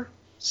Sheffer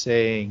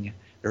saying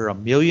there are a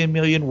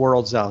million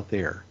worlds out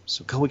there,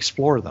 so go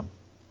explore them.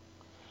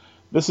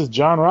 This is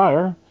John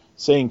Ryer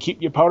saying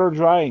keep your powder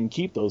dry and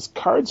keep those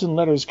cards and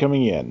letters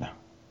coming in.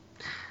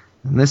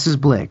 And this is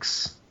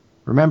Blix.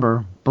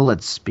 Remember,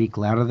 bullets speak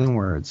louder than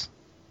words.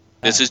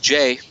 This is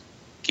Jay.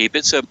 Keep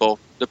it simple.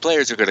 The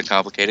players are going to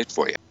complicate it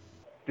for you.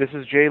 This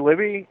is Jay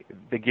Libby.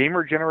 The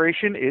gamer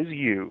generation is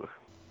you.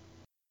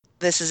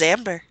 This is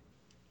Amber.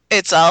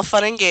 It's all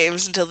fun and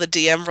games until the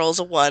DM rolls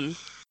a 1.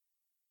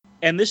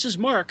 And this is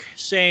Mark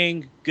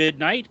saying good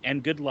night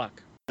and good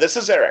luck. This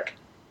is Eric.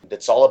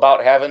 It's all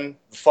about having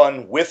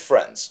fun with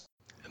friends.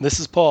 And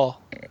this is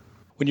Paul.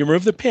 When you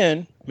remove the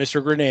pin,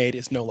 Mr. Grenade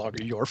is no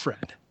longer your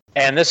friend.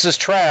 And this is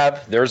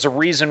Trav. There's a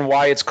reason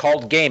why it's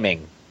called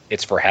gaming.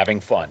 It's for having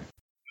fun.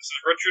 This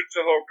is Richard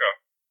Tahoka.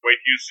 Wait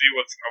till you see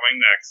what's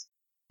coming next.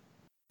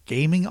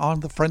 Gaming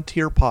on the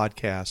Frontier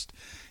podcast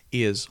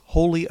is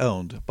wholly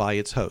owned by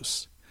its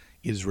hosts.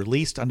 It is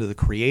released under the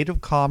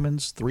Creative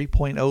Commons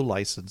 3.0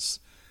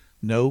 license.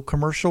 No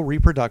commercial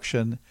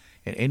reproduction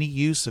and any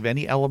use of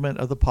any element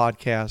of the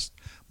podcast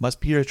must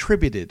be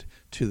attributed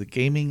to the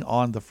Gaming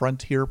on the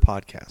Frontier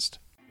podcast.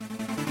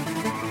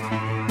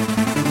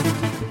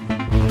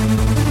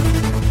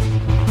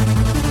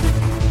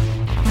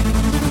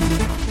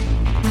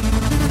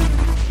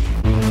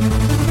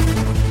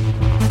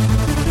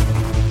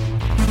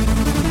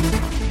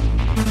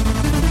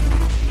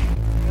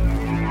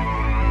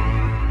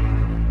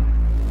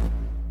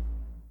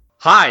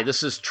 Hi,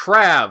 this is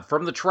Trav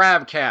from the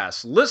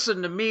Travcast.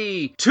 Listen to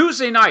me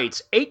Tuesday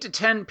nights, 8 to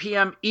 10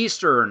 p.m.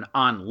 Eastern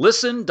on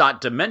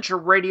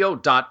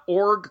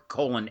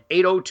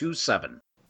listen.dementiaradio.org:8027.